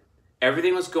pregnant.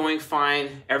 Everything was going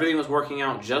fine. Everything was working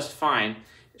out just fine.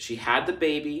 She had the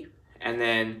baby, and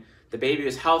then the baby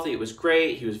was healthy. It was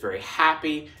great. He was very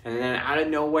happy. And then out of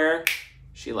nowhere,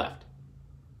 she left.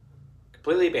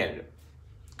 Completely abandoned him.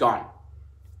 Gone.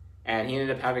 And he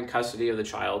ended up having custody of the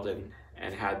child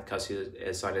and had custody of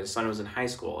his son. His son was in high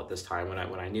school at this time when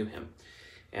I knew him.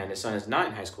 And his son is not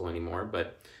in high school anymore,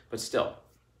 but still.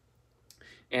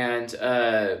 And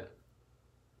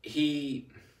he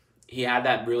had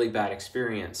that really bad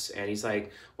experience. And he's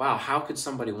like, wow, how could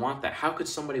somebody want that? How could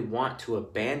somebody want to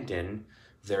abandon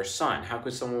their son? How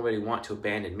could somebody want to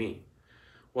abandon me?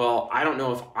 Well, I don't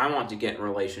know if I want to get in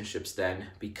relationships then,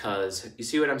 because you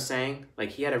see what I'm saying?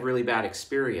 Like, he had a really bad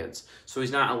experience. So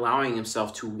he's not allowing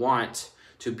himself to want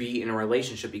to be in a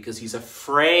relationship because he's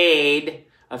afraid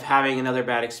of having another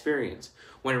bad experience.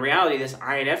 When in reality, this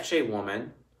INFJ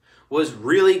woman was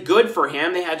really good for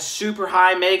him. They had super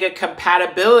high mega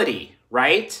compatibility,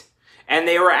 right? And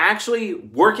they were actually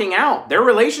working out. Their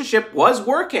relationship was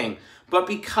working. But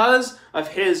because of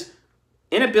his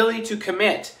inability to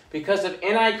commit, because of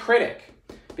Critic,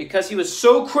 because he was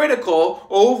so critical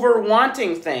over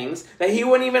wanting things that he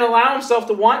wouldn't even allow himself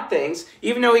to want things,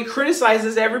 even though he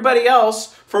criticizes everybody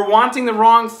else for wanting the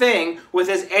wrong thing with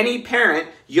his any parent.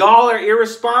 Y'all are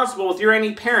irresponsible with your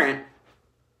any parent.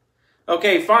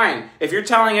 Okay, fine. If you're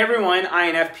telling everyone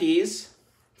INFPs,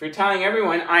 if you're telling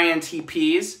everyone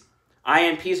INTPs,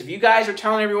 INPs, if you guys are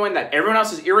telling everyone that everyone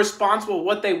else is irresponsible with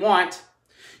what they want,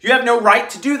 you have no right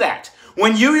to do that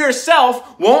when you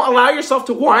yourself won't allow yourself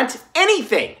to want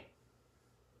anything.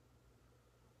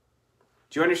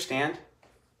 Do you understand?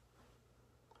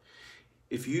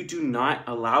 If you do not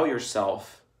allow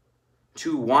yourself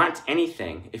to want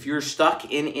anything, if you're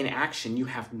stuck in inaction, you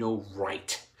have no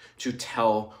right to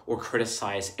tell or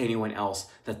criticize anyone else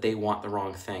that they want the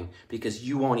wrong thing, because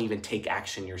you won't even take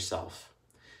action yourself.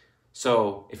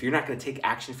 So if you're not going to take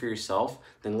action for yourself,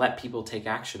 then let people take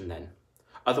action then.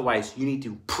 Otherwise, you need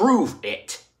to prove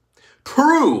it.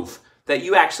 Prove that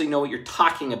you actually know what you're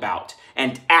talking about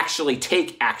and actually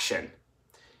take action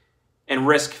and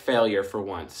risk failure for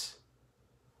once.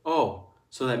 Oh,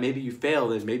 so that maybe you fail,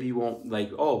 and maybe you won't,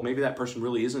 like, oh, maybe that person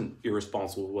really isn't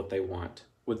irresponsible with what they want,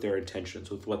 with their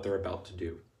intentions, with what they're about to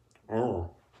do. Oh.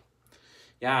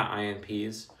 Yeah,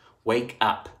 INPs, wake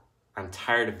up. I'm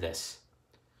tired of this.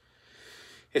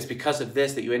 It's because of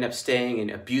this that you end up staying in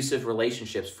abusive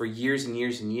relationships for years and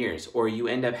years and years, or you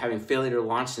end up having failure to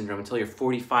launch syndrome until you're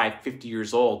 45, 50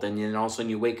 years old, and then all of a sudden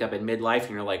you wake up in midlife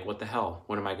and you're like, what the hell?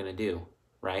 What am I going to do?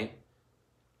 Right?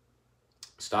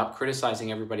 Stop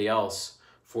criticizing everybody else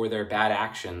for their bad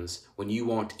actions when you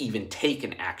won't even take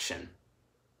an action.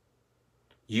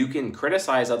 You can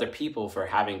criticize other people for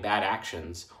having bad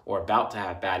actions or about to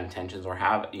have bad intentions or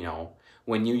have,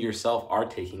 when you yourself are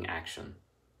taking action.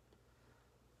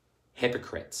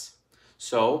 Hypocrites.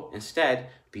 So instead,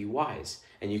 be wise.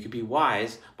 And you can be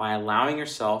wise by allowing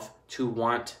yourself to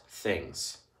want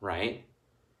things, right?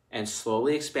 And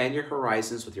slowly expand your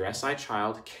horizons with your SI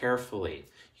child carefully.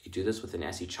 You could do this with an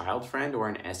SE child friend or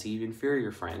an SE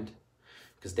inferior friend,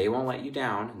 because they won't let you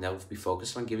down, and they'll be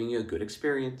focused on giving you a good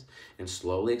experience and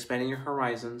slowly expanding your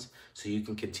horizons so you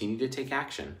can continue to take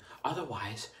action.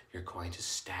 Otherwise, you're going to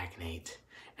stagnate,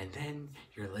 and then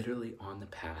you're literally on the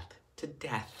path to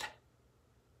death.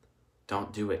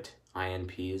 Don't do it,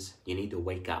 INPs. You need to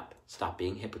wake up. Stop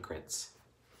being hypocrites.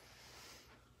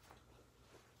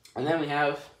 And then we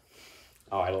have,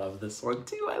 oh, I love this one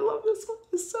too. I love this one.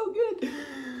 It's so good.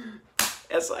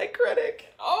 SI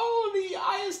Critic. Oh, the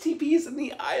ISTPs and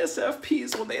the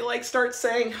ISFPs, when they start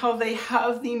saying how they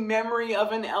have the memory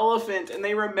of an elephant and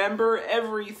they remember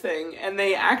everything and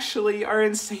they actually are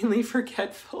insanely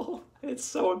forgetful. It's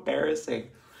so embarrassing.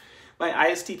 My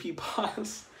ISTP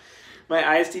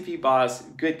boss,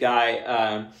 good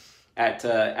guy, at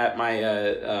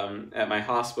my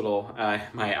hospital,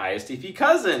 my ISTP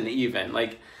cousin even,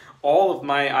 All of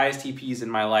my ISTPs in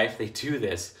my life, they do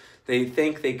this. They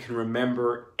think they can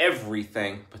remember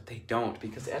everything, but they don't,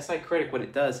 because the SI critic, what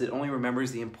it does, it only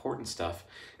remembers the important stuff.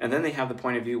 And then they have the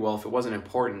point of view, well, if it wasn't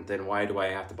important, then why do I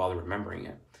have to bother remembering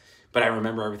it? But I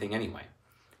remember everything anyway.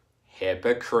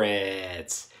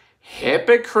 Hypocrites.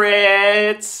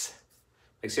 Hypocrites.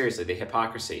 Like seriously, the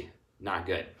hypocrisy, not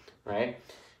good, right?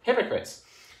 Hypocrites.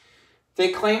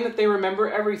 They claim that they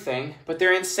remember everything, but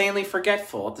they're insanely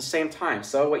forgetful at the same time.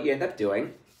 So what you end up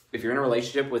doing, if you're in a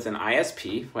relationship with an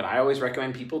ISP, what I always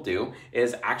recommend people do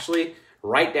is actually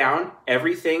write down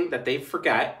everything that they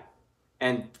forget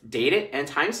and date it and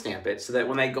timestamp it, so that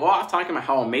when they go off talking about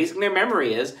how amazing their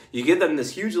memory is, you give them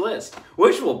this huge list,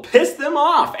 which will piss them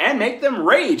off and make them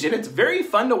rage. And it's very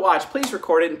fun to watch. Please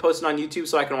record it and post it on YouTube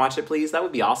so I can watch it, please. That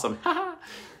would be awesome.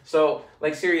 So,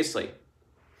 like seriously,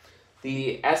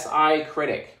 the SI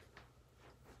critic.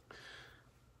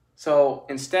 So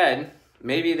instead,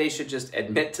 maybe they should just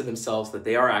admit to themselves that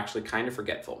they are actually kind of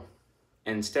forgetful.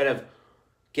 And instead of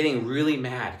getting really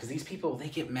mad, because these people, they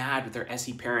get mad with their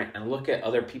SE parent and look at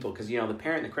other people, because, you know, the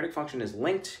parent and the critic function is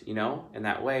linked, you know, in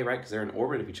that way, right? Because they're in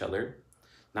orbit of each other.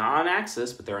 Not on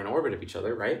axis, but they're in orbit of each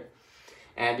other, right?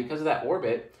 And because of that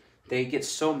orbit, they get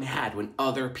so mad when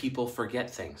other people forget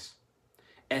things.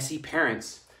 SE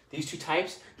parents, these two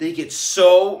types, they get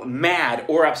so mad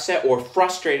or upset or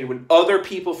frustrated when other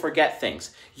people forget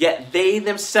things, yet they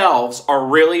themselves are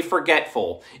really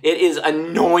forgetful. It is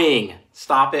annoying.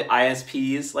 Stop it,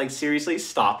 ISPs. Like, seriously,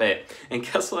 stop it. And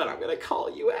guess what? I'm going to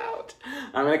call you out.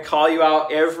 I'm going to call you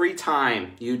out every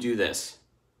time you do this.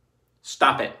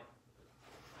 Stop it.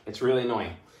 It's really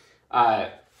annoying.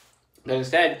 But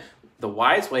instead, the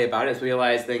wise way about it is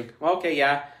realize, think, well, okay,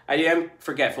 yeah, I am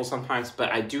forgetful sometimes,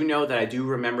 but I do know that I do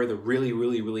remember the really,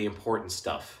 really, really important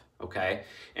stuff, okay?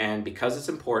 And because it's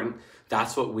important,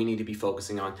 that's what we need to be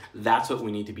focusing on. That's what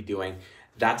we need to be doing.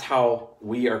 That's how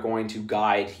we are going to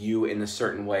guide you in a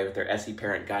certain way with their SE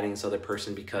parent guiding this other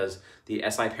person, because the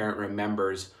SI parent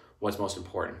remembers what's most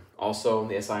important. Also,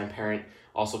 the SI parent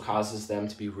also causes them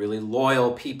to be really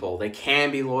loyal people. They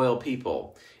can be loyal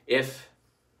people if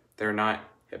they're not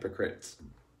hypocrites.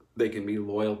 They can be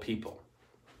loyal people.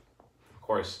 Of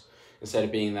course, instead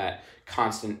of being that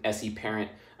constant SE parent,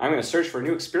 I'm going to search for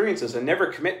new experiences and never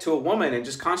commit to a woman and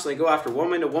just constantly go after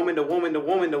woman to woman to woman to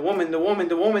woman to woman to woman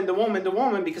to woman to woman to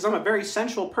woman because I'm a very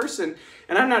sensual person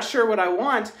and I'm not sure what I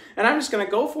want and I'm just going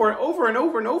to go for it over and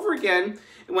over and over again,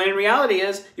 when in reality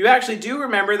is you actually do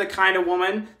remember the kind of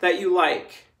woman that you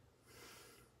like,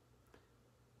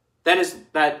 that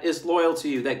is loyal to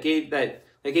you, that gave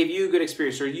you a good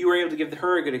experience, or you were able to give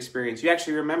her a good experience. You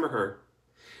actually remember her,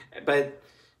 but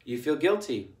you feel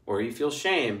guilty or you feel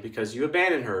shame because you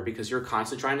abandoned her, because you're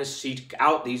constantly trying to seek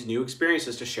out these new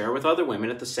experiences to share with other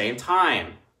women at the same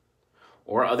time,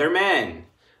 or other men.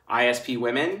 ISP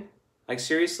women, like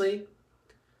seriously?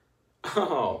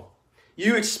 Oh,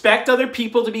 you expect other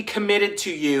people to be committed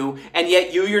to you, and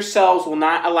yet you yourselves will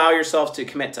not allow yourselves to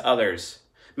commit to others.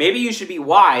 Maybe you should be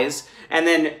wise and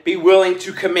then be willing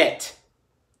to commit.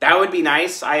 That would be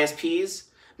nice, ISPs.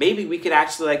 Maybe we could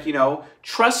actually,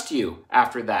 trust you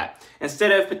after that.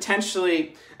 Instead of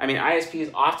potentially, ISPs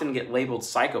often get labeled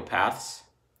psychopaths.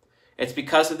 It's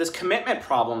because of this commitment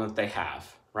problem that they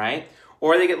have, right?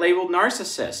 Or they get labeled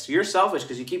narcissists. You're selfish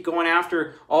because you keep going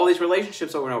after all these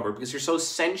relationships over and over because you're so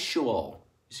sensual.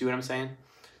 You see what I'm saying?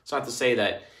 It's not to say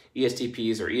that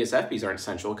ESTPs or ESFPs aren't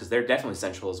sensual, because they're definitely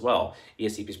sensual as well.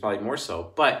 ESTPs probably more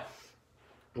so. But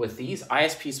with these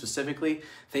ISPs specifically,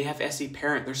 they have SE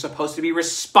parent. They're supposed to be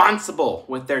responsible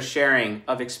with their sharing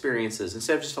of experiences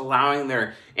instead of just allowing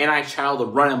their anti-child to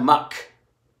run amok,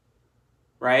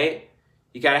 right?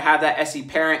 You got to have that SE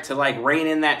parent to rein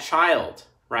in that child,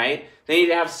 right? They need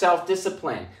to have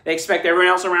self-discipline. They expect everyone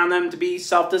else around them to be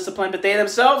self-disciplined, but they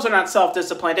themselves are not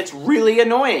self-disciplined. It's really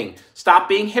annoying. Stop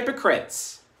being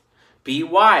hypocrites. Be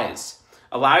wise.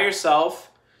 Allow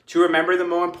yourself to remember the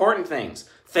more important things.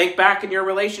 Think back in your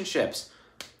relationships.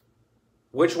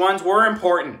 Which ones were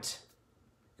important?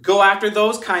 Go after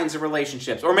those kinds of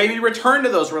relationships, or maybe return to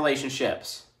those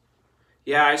relationships.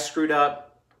 Yeah, I screwed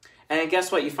up. And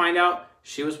guess what? You find out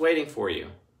she was waiting for you.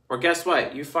 Or guess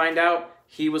what? You find out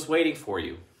he was waiting for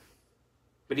you.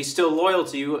 But he's still loyal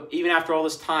to you even after all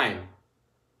this time.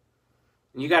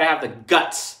 And you got to have the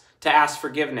guts to ask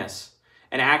forgiveness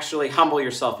and actually humble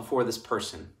yourself before this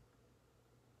person.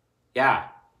 Yeah.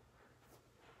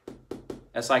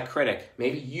 SI critic,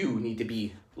 maybe you need to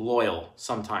be loyal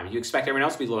sometime. You expect everyone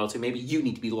else to be loyal to. Maybe you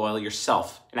need to be loyal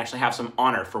yourself and actually have some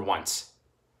honor for once.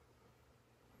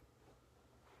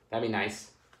 That'd be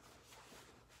nice.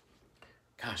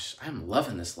 Gosh, I'm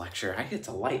loving this lecture. I get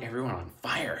to light everyone on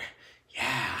fire.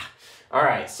 Yeah. All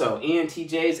right, so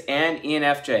ENTJs and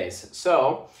ENFJs.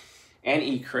 So, and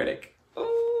E-Critic.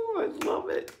 Oh, I love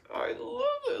it. I love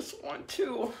this one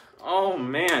too. Oh,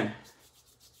 man.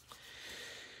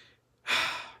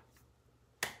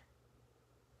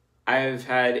 I've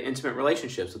had intimate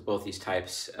relationships with both these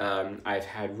types. I've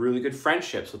had really good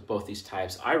friendships with both these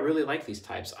types. I really like these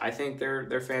types. I think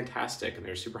they're fantastic, and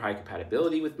they're super high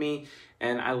compatibility with me,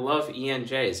 and I love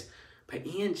ENJs. But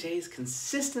ENJs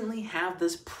consistently have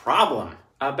this problem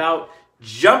about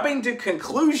jumping to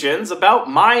conclusions about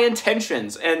my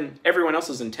intentions and everyone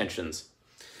else's intentions.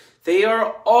 They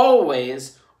are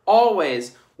always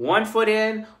 1 foot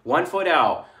in, 1 foot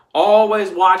out, always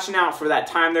watching out for that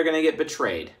time they're going to get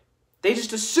betrayed. They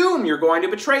just assume you're going to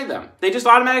betray them. They just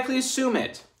automatically assume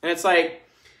it. And it's like,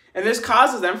 and this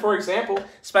causes them, for example,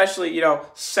 especially,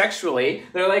 sexually,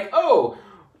 they're like, oh,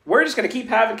 we're just going to keep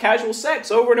having casual sex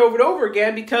over and over and over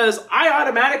again because I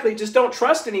automatically just don't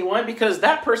trust anyone because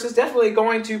that person's definitely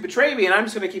going to betray me, and I'm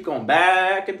just going to keep going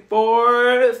back and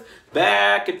forth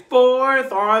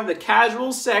on the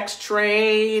casual sex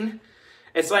train.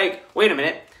 It's like, wait a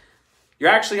minute,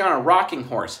 you're actually on a rocking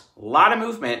horse. A lot of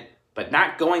movement, but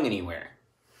not going anywhere.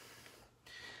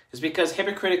 It's because,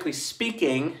 hypocritically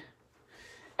speaking,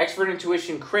 expert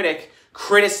intuition critic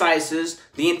criticizes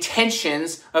the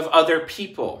intentions of other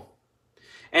people.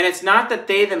 And it's not that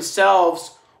they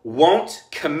themselves won't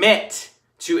commit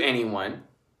to anyone.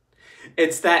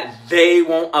 It's that they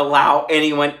won't allow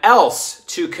anyone else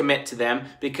to commit to them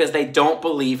because they don't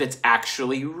believe it's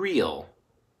actually real.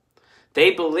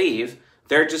 They believe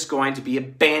they're just going to be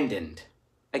abandoned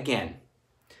again.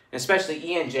 Especially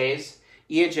ENJs.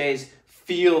 ENJs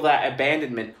feel that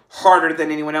abandonment harder than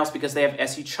anyone else because they have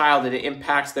SE child and it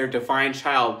impacts their divine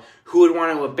child. Who would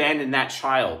want to abandon that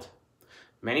child?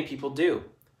 Many people do.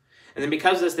 And then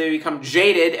because of this, they become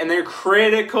jaded and they're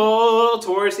critical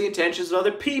towards the intentions of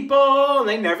other people. And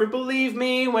they never believe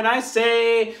me when I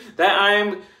say that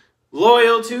I'm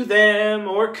loyal to them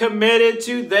or committed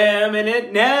to them, and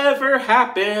it never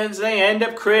happens. They end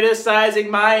up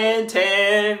criticizing my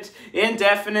intent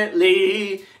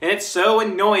indefinitely, and it's so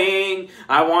annoying.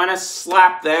 I want to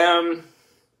slap them.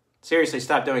 Seriously,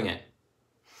 stop doing it.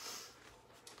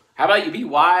 How about you be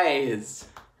wise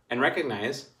and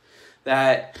recognize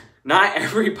that not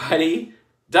everybody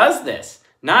does this.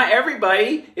 Not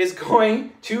everybody is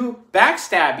going to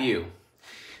backstab you.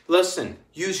 Listen,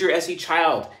 use your SE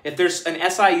child. If there's an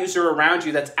SI user around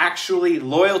you that's actually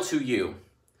loyal to you,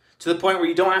 to the point where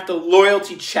you don't have to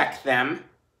loyalty check them.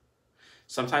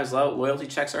 Sometimes loyalty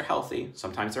checks are healthy.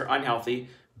 Sometimes they're unhealthy.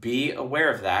 Be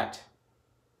aware of that.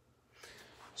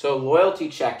 So loyalty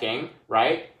checking,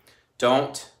 right?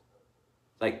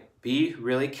 Be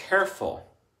really careful.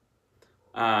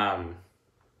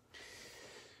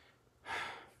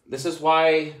 This is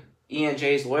why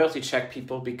ENJs loyalty check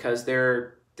people, because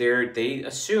they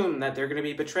assume that they're going to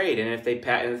be betrayed. And if the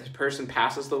person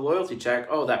passes the loyalty check,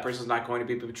 oh, that person's not going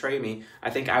to betray me. I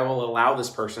think I will allow this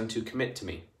person to commit to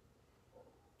me.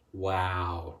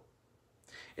 Wow.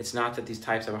 It's not that these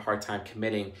types have a hard time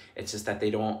committing. It's just that they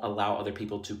don't allow other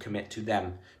people to commit to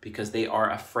them because they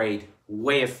are afraid,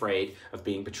 way afraid of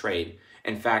being betrayed.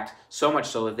 In fact, so much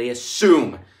so that they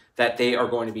assume that they are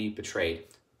going to be betrayed.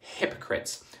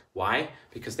 Hypocrites. Why?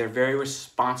 Because they're very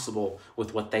responsible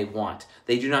with what they want.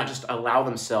 They do not just allow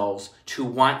themselves to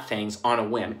want things on a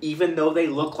whim, even though they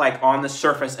look like on the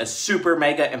surface as super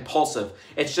mega impulsive.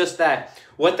 It's just that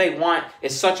what they want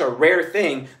is such a rare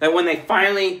thing that when they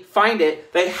finally find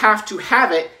it, they have to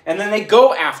have it, and then they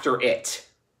go after it.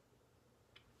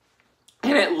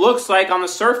 And it looks like on the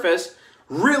surface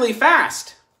really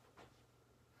fast.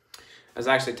 I was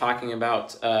actually talking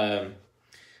about an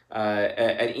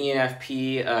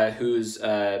ENFP who's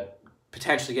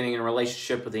potentially getting in a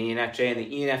relationship with the ENFJ, and the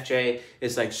ENFJ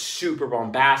is like super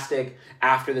bombastic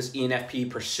after this ENFP,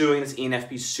 pursuing this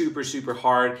ENFP super, super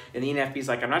hard, and the ENFP is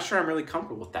like, I'm not sure I'm really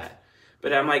comfortable with that.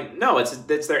 But I'm like, no, it's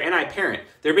their NI parent.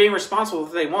 They're being responsible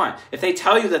for what they want. If they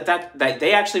tell you that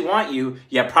they actually want you,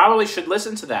 you probably should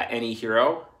listen to that, NE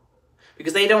hero,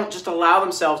 because they don't just allow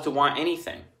themselves to want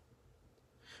anything.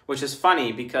 Which is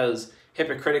funny because,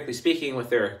 hypocritically speaking, with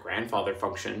their grandfather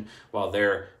function, while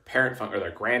their parent function, or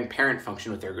their grandparent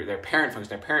function with their parent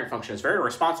function is very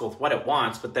responsible with what it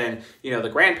wants, but then, the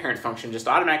grandparent function just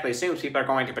automatically assumes people are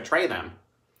going to betray them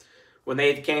when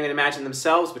they can't even imagine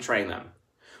themselves betraying them.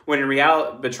 When in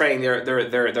reality, betraying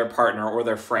their partner or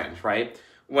their friend, right?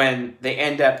 When they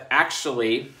end up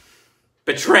actually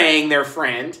betraying their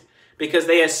friend because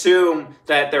they assume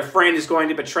that their friend is going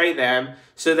to betray them,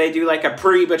 so they do like a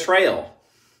pre-betrayal.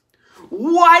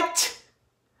 What?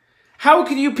 How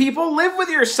can you people live with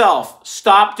yourself?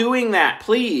 Stop doing that,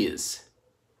 please.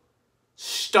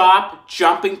 Stop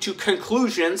jumping to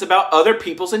conclusions about other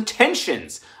people's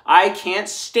intentions. I can't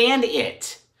stand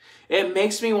it. It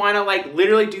makes me want to like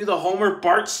literally do the Homer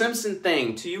Bart Simpson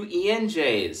thing to you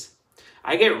ENJs.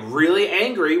 I get really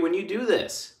angry when you do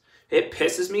this. It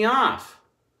pisses me off.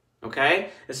 Okay?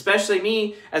 Especially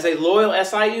me, as a loyal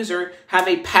SI user, have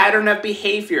a pattern of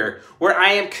behavior where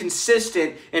I am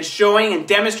consistent in showing and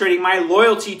demonstrating my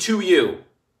loyalty to you.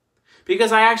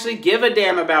 Because I actually give a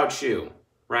damn about you.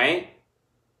 Right?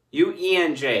 You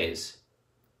ENJs.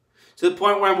 To the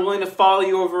point where I'm willing to follow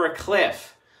you over a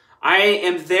cliff. I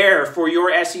am there for your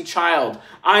SE child.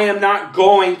 I am not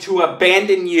going to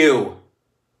abandon you.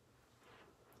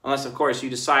 Unless, of course, you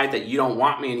decide that you don't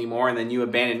want me anymore and then you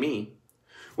abandon me.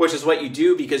 Which is what you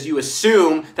do because you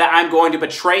assume that I'm going to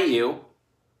betray you.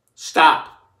 Stop.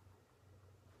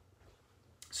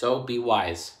 So be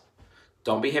wise.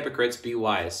 Don't be hypocrites, be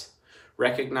wise.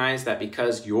 Recognize that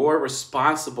because you're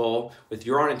responsible with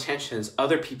your own intentions,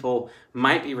 other people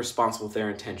might be responsible with their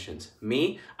intentions.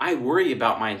 Me, I worry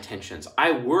about my intentions.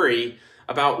 I worry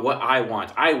about what I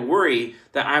want. I worry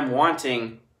that I'm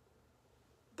wanting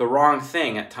the wrong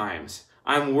thing at times.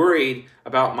 I'm worried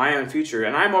about my own future,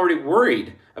 and I'm already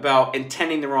worried about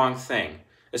intending the wrong thing,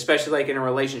 especially like in a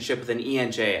relationship with an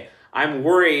ENJ. I'm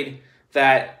worried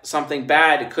that something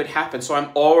bad could happen, so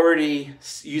I'm already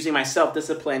using my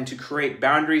self-discipline to create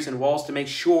boundaries and walls to make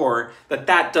sure that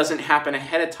that doesn't happen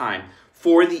ahead of time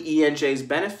for the ENJ's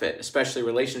benefit, especially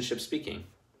relationship speaking.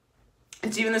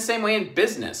 It's even the same way in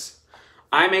business.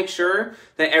 I make sure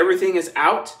that everything is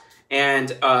out and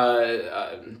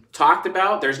talked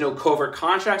about. There's no covert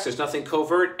contracts. There's nothing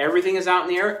covert. Everything is out in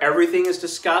the air. Everything is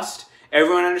discussed.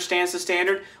 Everyone understands the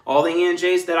standard. All the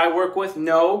ENJs that I work with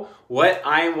know what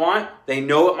I want. They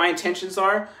know what my intentions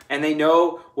are, and they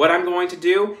know what I'm going to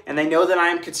do, and they know that I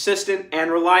am consistent and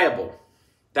reliable.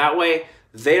 That way,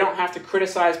 they don't have to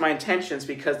criticize my intentions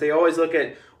because they always look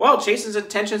at, well, Jason's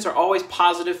intentions are always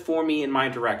positive for me in my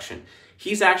direction.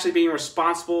 He's actually being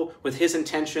responsible with his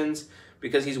intentions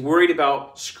because he's worried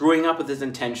about screwing up with his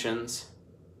intentions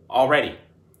already.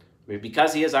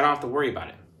 Because he is, I don't have to worry about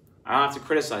it. I don't have to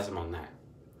criticize him on that.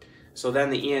 So then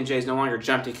the ENJs no longer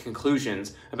jump to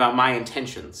conclusions about my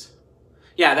intentions.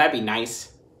 Yeah, that'd be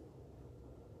nice.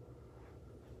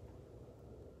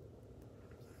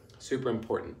 Super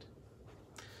important.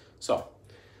 So,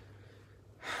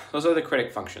 those are the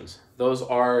critic functions. Those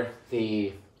are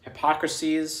the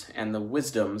hypocrisies and the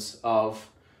wisdoms of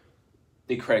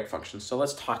the critic function. So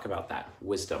let's talk about that.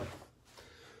 Wisdom.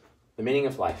 The meaning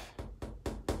of life.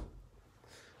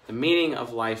 The meaning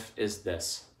of life is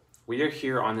this. We are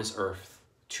here on this earth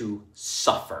to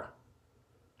suffer.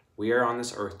 We are on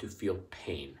this earth to feel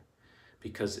pain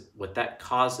because what that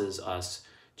causes us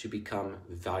to become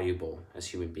valuable as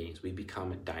human beings. We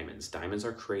become diamonds. Diamonds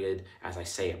are created, as I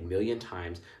say 1,000,000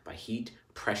 times, by heat,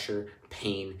 pressure,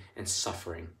 pain, and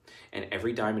suffering. And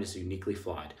every diamond is uniquely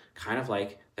flawed, kind of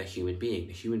like the human being.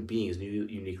 The human being is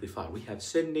uniquely flawed. We have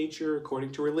sin nature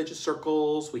according to religious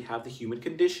circles. We have the human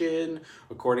condition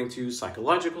according to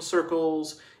psychological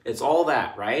circles. It's all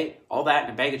that, right? All that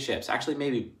in a bag of chips. Actually,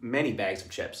 maybe many bags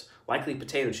of chips. Likely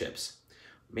potato chips.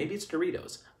 Maybe it's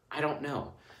Doritos. I don't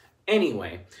know.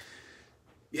 Anyway,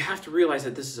 you have to realize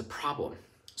that this is a problem.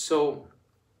 So,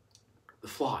 the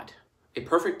flawed. A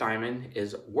perfect diamond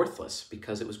is worthless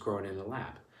because it was grown in a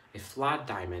lab. A flawed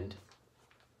diamond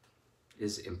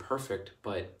is imperfect,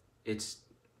 but it's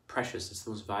precious. It's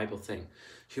the most valuable thing.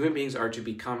 Human beings are to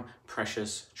become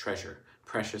precious treasure,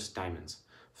 precious diamonds.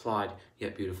 Flawed,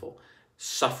 yet beautiful.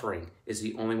 Suffering is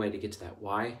the only way to get to that.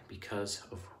 Why? Because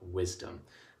of wisdom.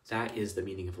 That is the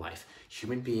meaning of life.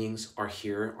 Human beings are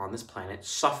here on this planet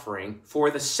suffering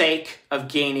for the sake of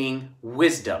gaining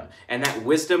wisdom. And that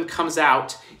wisdom comes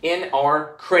out in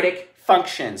our critic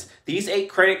functions. These 8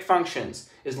 critic functions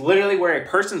is literally where a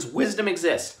person's wisdom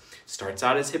exists. Starts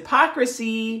out as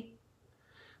hypocrisy,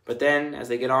 but then as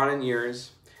they get on in years,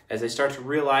 as they start to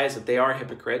realize that they are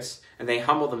hypocrites and they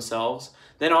humble themselves,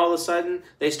 then all of a sudden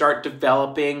they start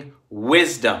developing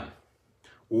wisdom.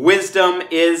 Wisdom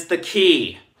is the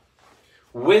key.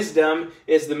 Wisdom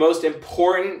is the most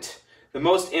important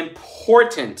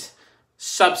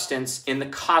substance in the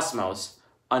cosmos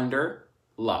under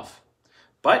love.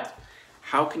 But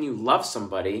how can you love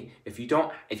somebody if you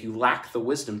lack the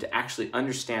wisdom to actually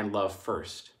understand love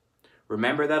first?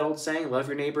 Remember that old saying, love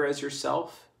your neighbor as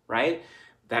yourself, right?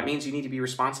 That means you need to be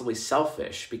responsibly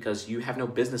selfish because you have no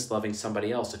business loving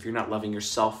somebody else if you're not loving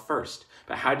yourself first.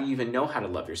 But how do you even know how to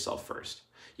love yourself first?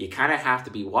 You kind of have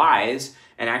to be wise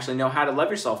and actually know how to love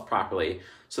yourself properly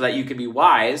so that you can be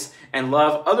wise and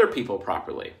love other people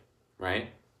properly, right?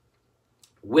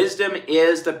 Wisdom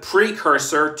is the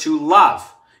precursor to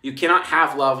love. You cannot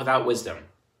have love without wisdom,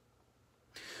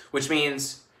 which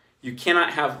means you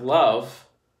cannot have love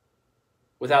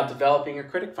without developing your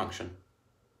critic function.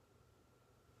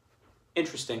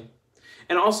 Interesting.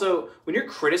 And also, when you're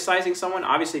criticizing someone,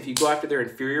 obviously if you go after their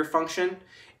inferior function,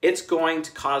 it's going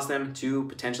to cause them to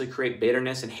potentially create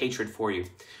bitterness and hatred for you.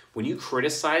 When you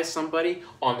criticize somebody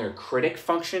on their critic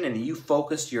function and you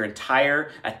focus your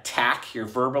entire attack, your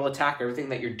verbal attack, everything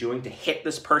that you're doing to hit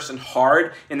this person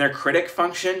hard in their critic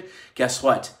function, guess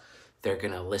what? They're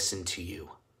going to listen to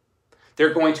you.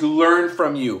 They're going to learn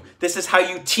from you. This is how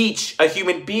you teach a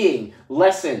human being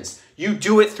lessons. You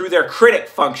do it through their critic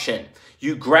function.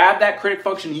 You grab that critic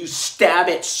function and you stab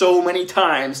it so many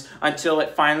times until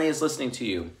it finally is listening to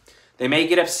you. They may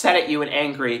get upset at you and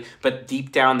angry, but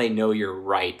deep down they know you're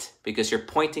right because you're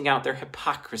pointing out their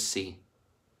hypocrisy.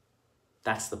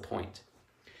 That's the point.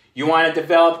 You want to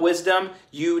develop wisdom?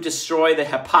 You destroy the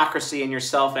hypocrisy in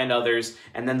yourself and others,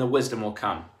 and then the wisdom will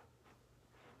come.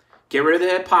 Get rid of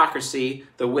the hypocrisy,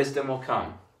 the wisdom will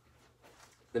come.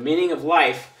 The meaning of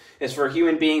life is for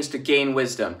human beings to gain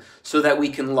wisdom so that we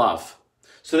can love,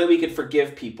 so that we can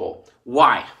forgive people.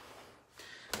 Why?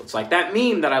 It's like that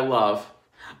meme that I love.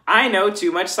 I know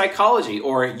too much psychology,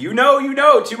 or you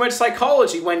know too much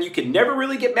psychology, when you can never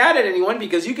really get mad at anyone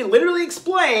because you can literally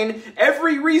explain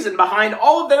every reason behind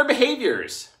all of their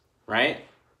behaviors, right?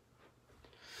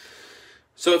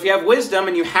 So if you have wisdom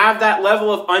and you have that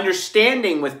level of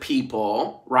understanding with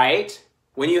people, right?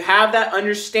 When you have that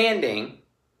understanding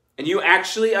and you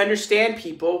actually understand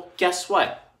people, guess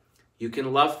what? You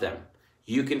can love them.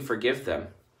 You can forgive them.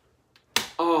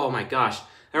 Oh my gosh.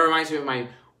 That reminds me of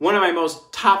one of my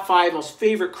top 5 most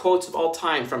favorite quotes of all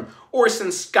time from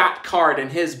Orson Scott Card in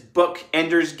his book,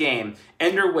 Ender's Game.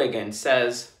 Ender Wiggin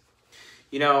says,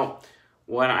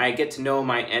 when I get to know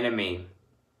my enemy,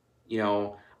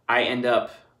 I end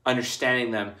up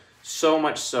understanding them so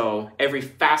much so, every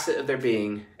facet of their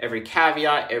being, every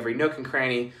caveat, every nook and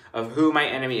cranny of who my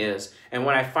enemy is. And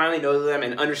when I finally know them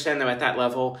and understand them at that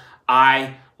level,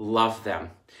 I love them.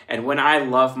 And when I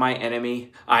love my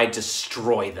enemy, I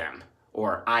destroy them.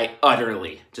 Or I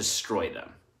utterly destroy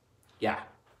them. Yeah.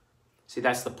 See,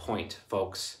 that's the point,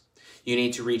 folks. You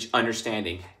need to reach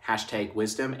understanding. Hashtag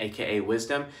wisdom, aka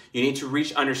wisdom. You need to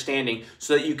reach understanding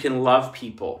so that you can love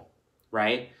people,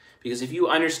 right? Because if you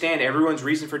understand everyone's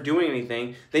reason for doing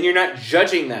anything, then you're not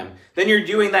judging them. Then you're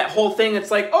doing that whole thing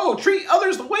that's like, oh, treat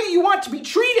others the way you want to be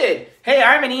treated. Hey,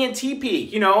 I'm an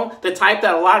ENTP, the type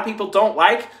that a lot of people don't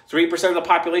like. 3% of the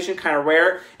population, kind of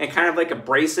rare and kind of like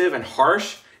abrasive and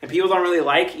harsh. And people don't really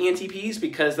like ENTPs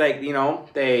because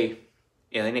they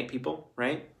alienate people,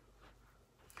 right?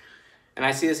 And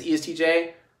I see this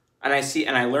ESTJ, and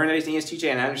I learn that he's an ESTJ,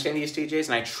 and I understand the ESTJs,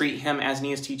 and I treat him as an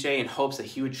ESTJ in hopes that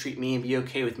he would treat me and be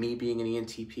okay with me being an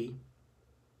ENTP. You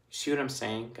see what I'm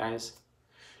saying, guys?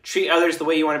 Treat others the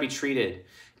way you want to be treated.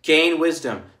 Gain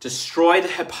wisdom. Destroy the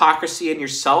hypocrisy in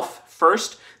yourself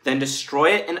first, then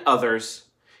destroy it in others.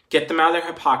 Get them out of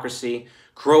their hypocrisy.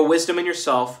 Grow wisdom in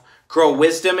yourself. Grow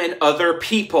wisdom in other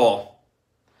people.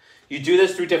 You do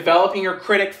this through developing your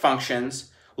critic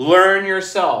functions. Learn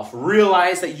yourself.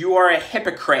 Realize that you are a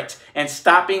hypocrite and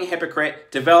stop being a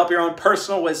hypocrite. Develop your own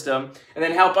personal wisdom and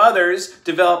then help others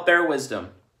develop their wisdom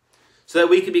so that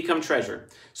we can become treasure,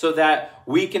 so that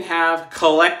we can have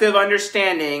collective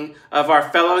understanding of our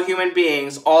fellow human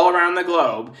beings all around the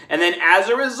globe. And then as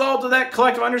a result of that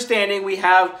collective understanding, we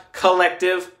have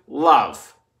collective love.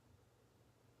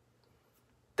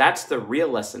 That's the real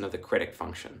lesson of the critic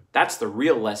function. That's the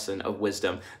real lesson of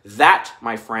wisdom. That,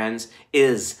 my friends,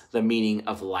 is the meaning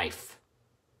of life.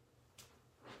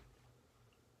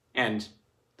 And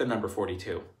the number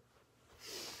 42.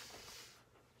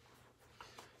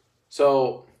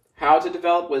 So, how to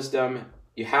develop wisdom?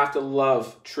 You have to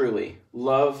love truly.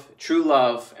 Love, true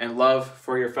love, and love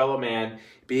for your fellow man,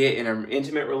 be it in an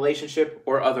intimate relationship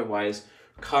or otherwise,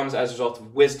 comes as a result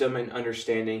of wisdom and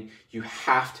understanding. You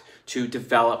have to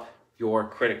develop your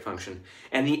critic function.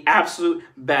 And the absolute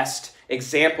best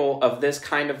example of this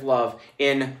kind of love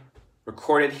in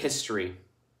recorded history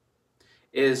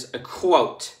is a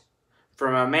quote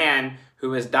from a man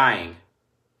who is dying.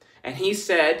 And he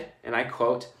said, and I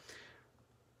quote,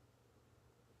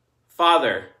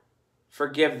 "Father,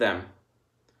 forgive them,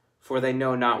 for they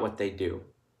know not what they do."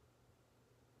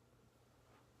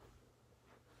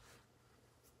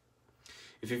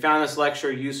 If you found this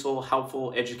lecture useful,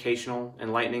 helpful, educational,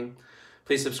 enlightening,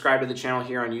 Please subscribe to the channel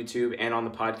here on YouTube and on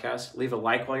the podcast. Leave a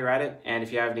like while you're at it. And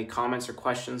if you have any comments or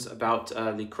questions about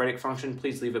the Critic function,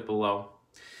 please leave it below.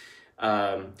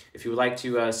 If you would like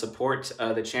to support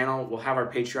the channel, we'll have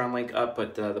our Patreon link up,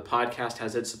 but the podcast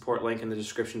has its support link in the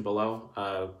description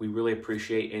below. We really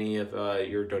appreciate any of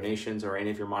your donations or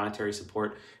any of your monetary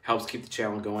support. Helps keep the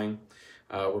channel going.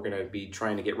 We're going to be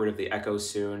trying to get rid of the echoes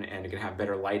soon, and we're going to have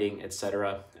better lighting,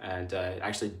 etc., and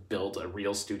actually build a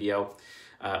real studio.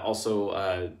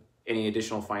 Also, any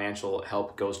additional financial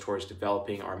help goes towards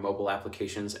developing our mobile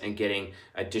applications and getting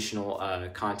additional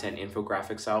content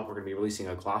infographics out. We're going to be releasing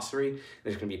a glossary.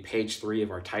 There's going to be page 3 of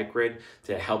our type grid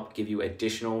to help give you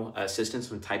additional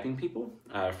assistance when typing people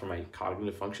from a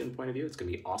cognitive function point of view. It's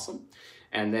going to be awesome.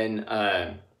 And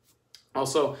then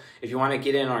also, if you want to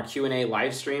get in our Q&A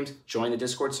live streams, join the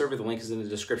Discord server. The link is in the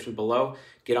description below.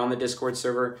 Get on the Discord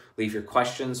server, leave your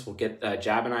questions. We'll get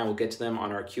Jab and I will get to them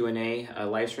on our Q&A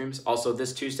live streams. Also,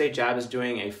 this Tuesday, Jab is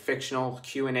doing a fictional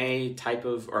Q&A type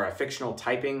of, or a fictional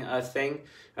typing thing.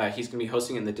 He's going to be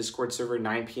hosting it in the Discord server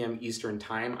 9 p.m. Eastern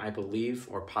time, I believe,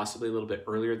 or possibly a little bit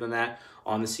earlier than that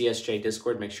on the CSJ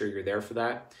Discord. Make sure you're there for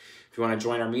that. If you want to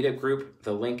join our meetup group,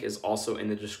 the link is also in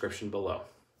the description below.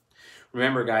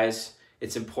 Remember, guys,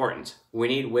 it's important. We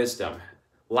need wisdom.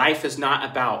 Life is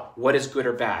not about what is good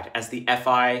or bad, as the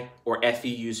FI or FE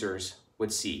users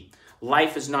would see.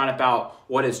 Life is not about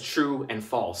what is true and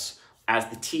false, as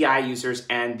the TI users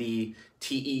and the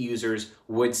TE users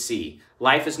would see.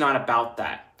 Life is not about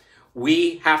that.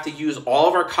 We have to use all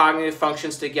of our cognitive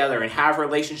functions together and have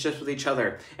relationships with each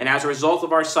other. And as a result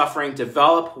of our suffering,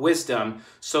 develop wisdom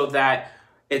so that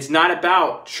it's not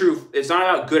about truth. It's not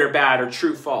about good or bad or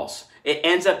true, false. It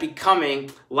ends up becoming,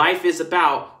 life is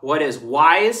about what is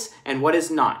wise and what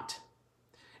is not.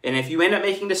 And if you end up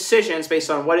making decisions based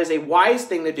on what is a wise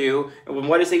thing to do and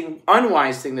what is an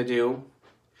unwise thing to do,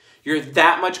 you're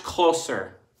that much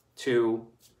closer to,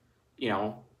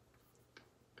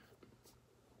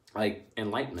 like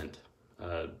enlightenment,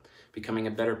 becoming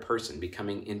a better person,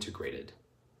 becoming integrated,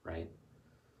 right?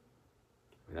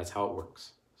 And that's how it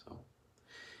works. So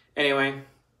anyway,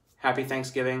 happy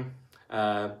Thanksgiving.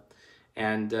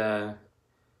 And have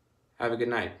a good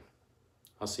night.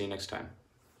 I'll see you next time.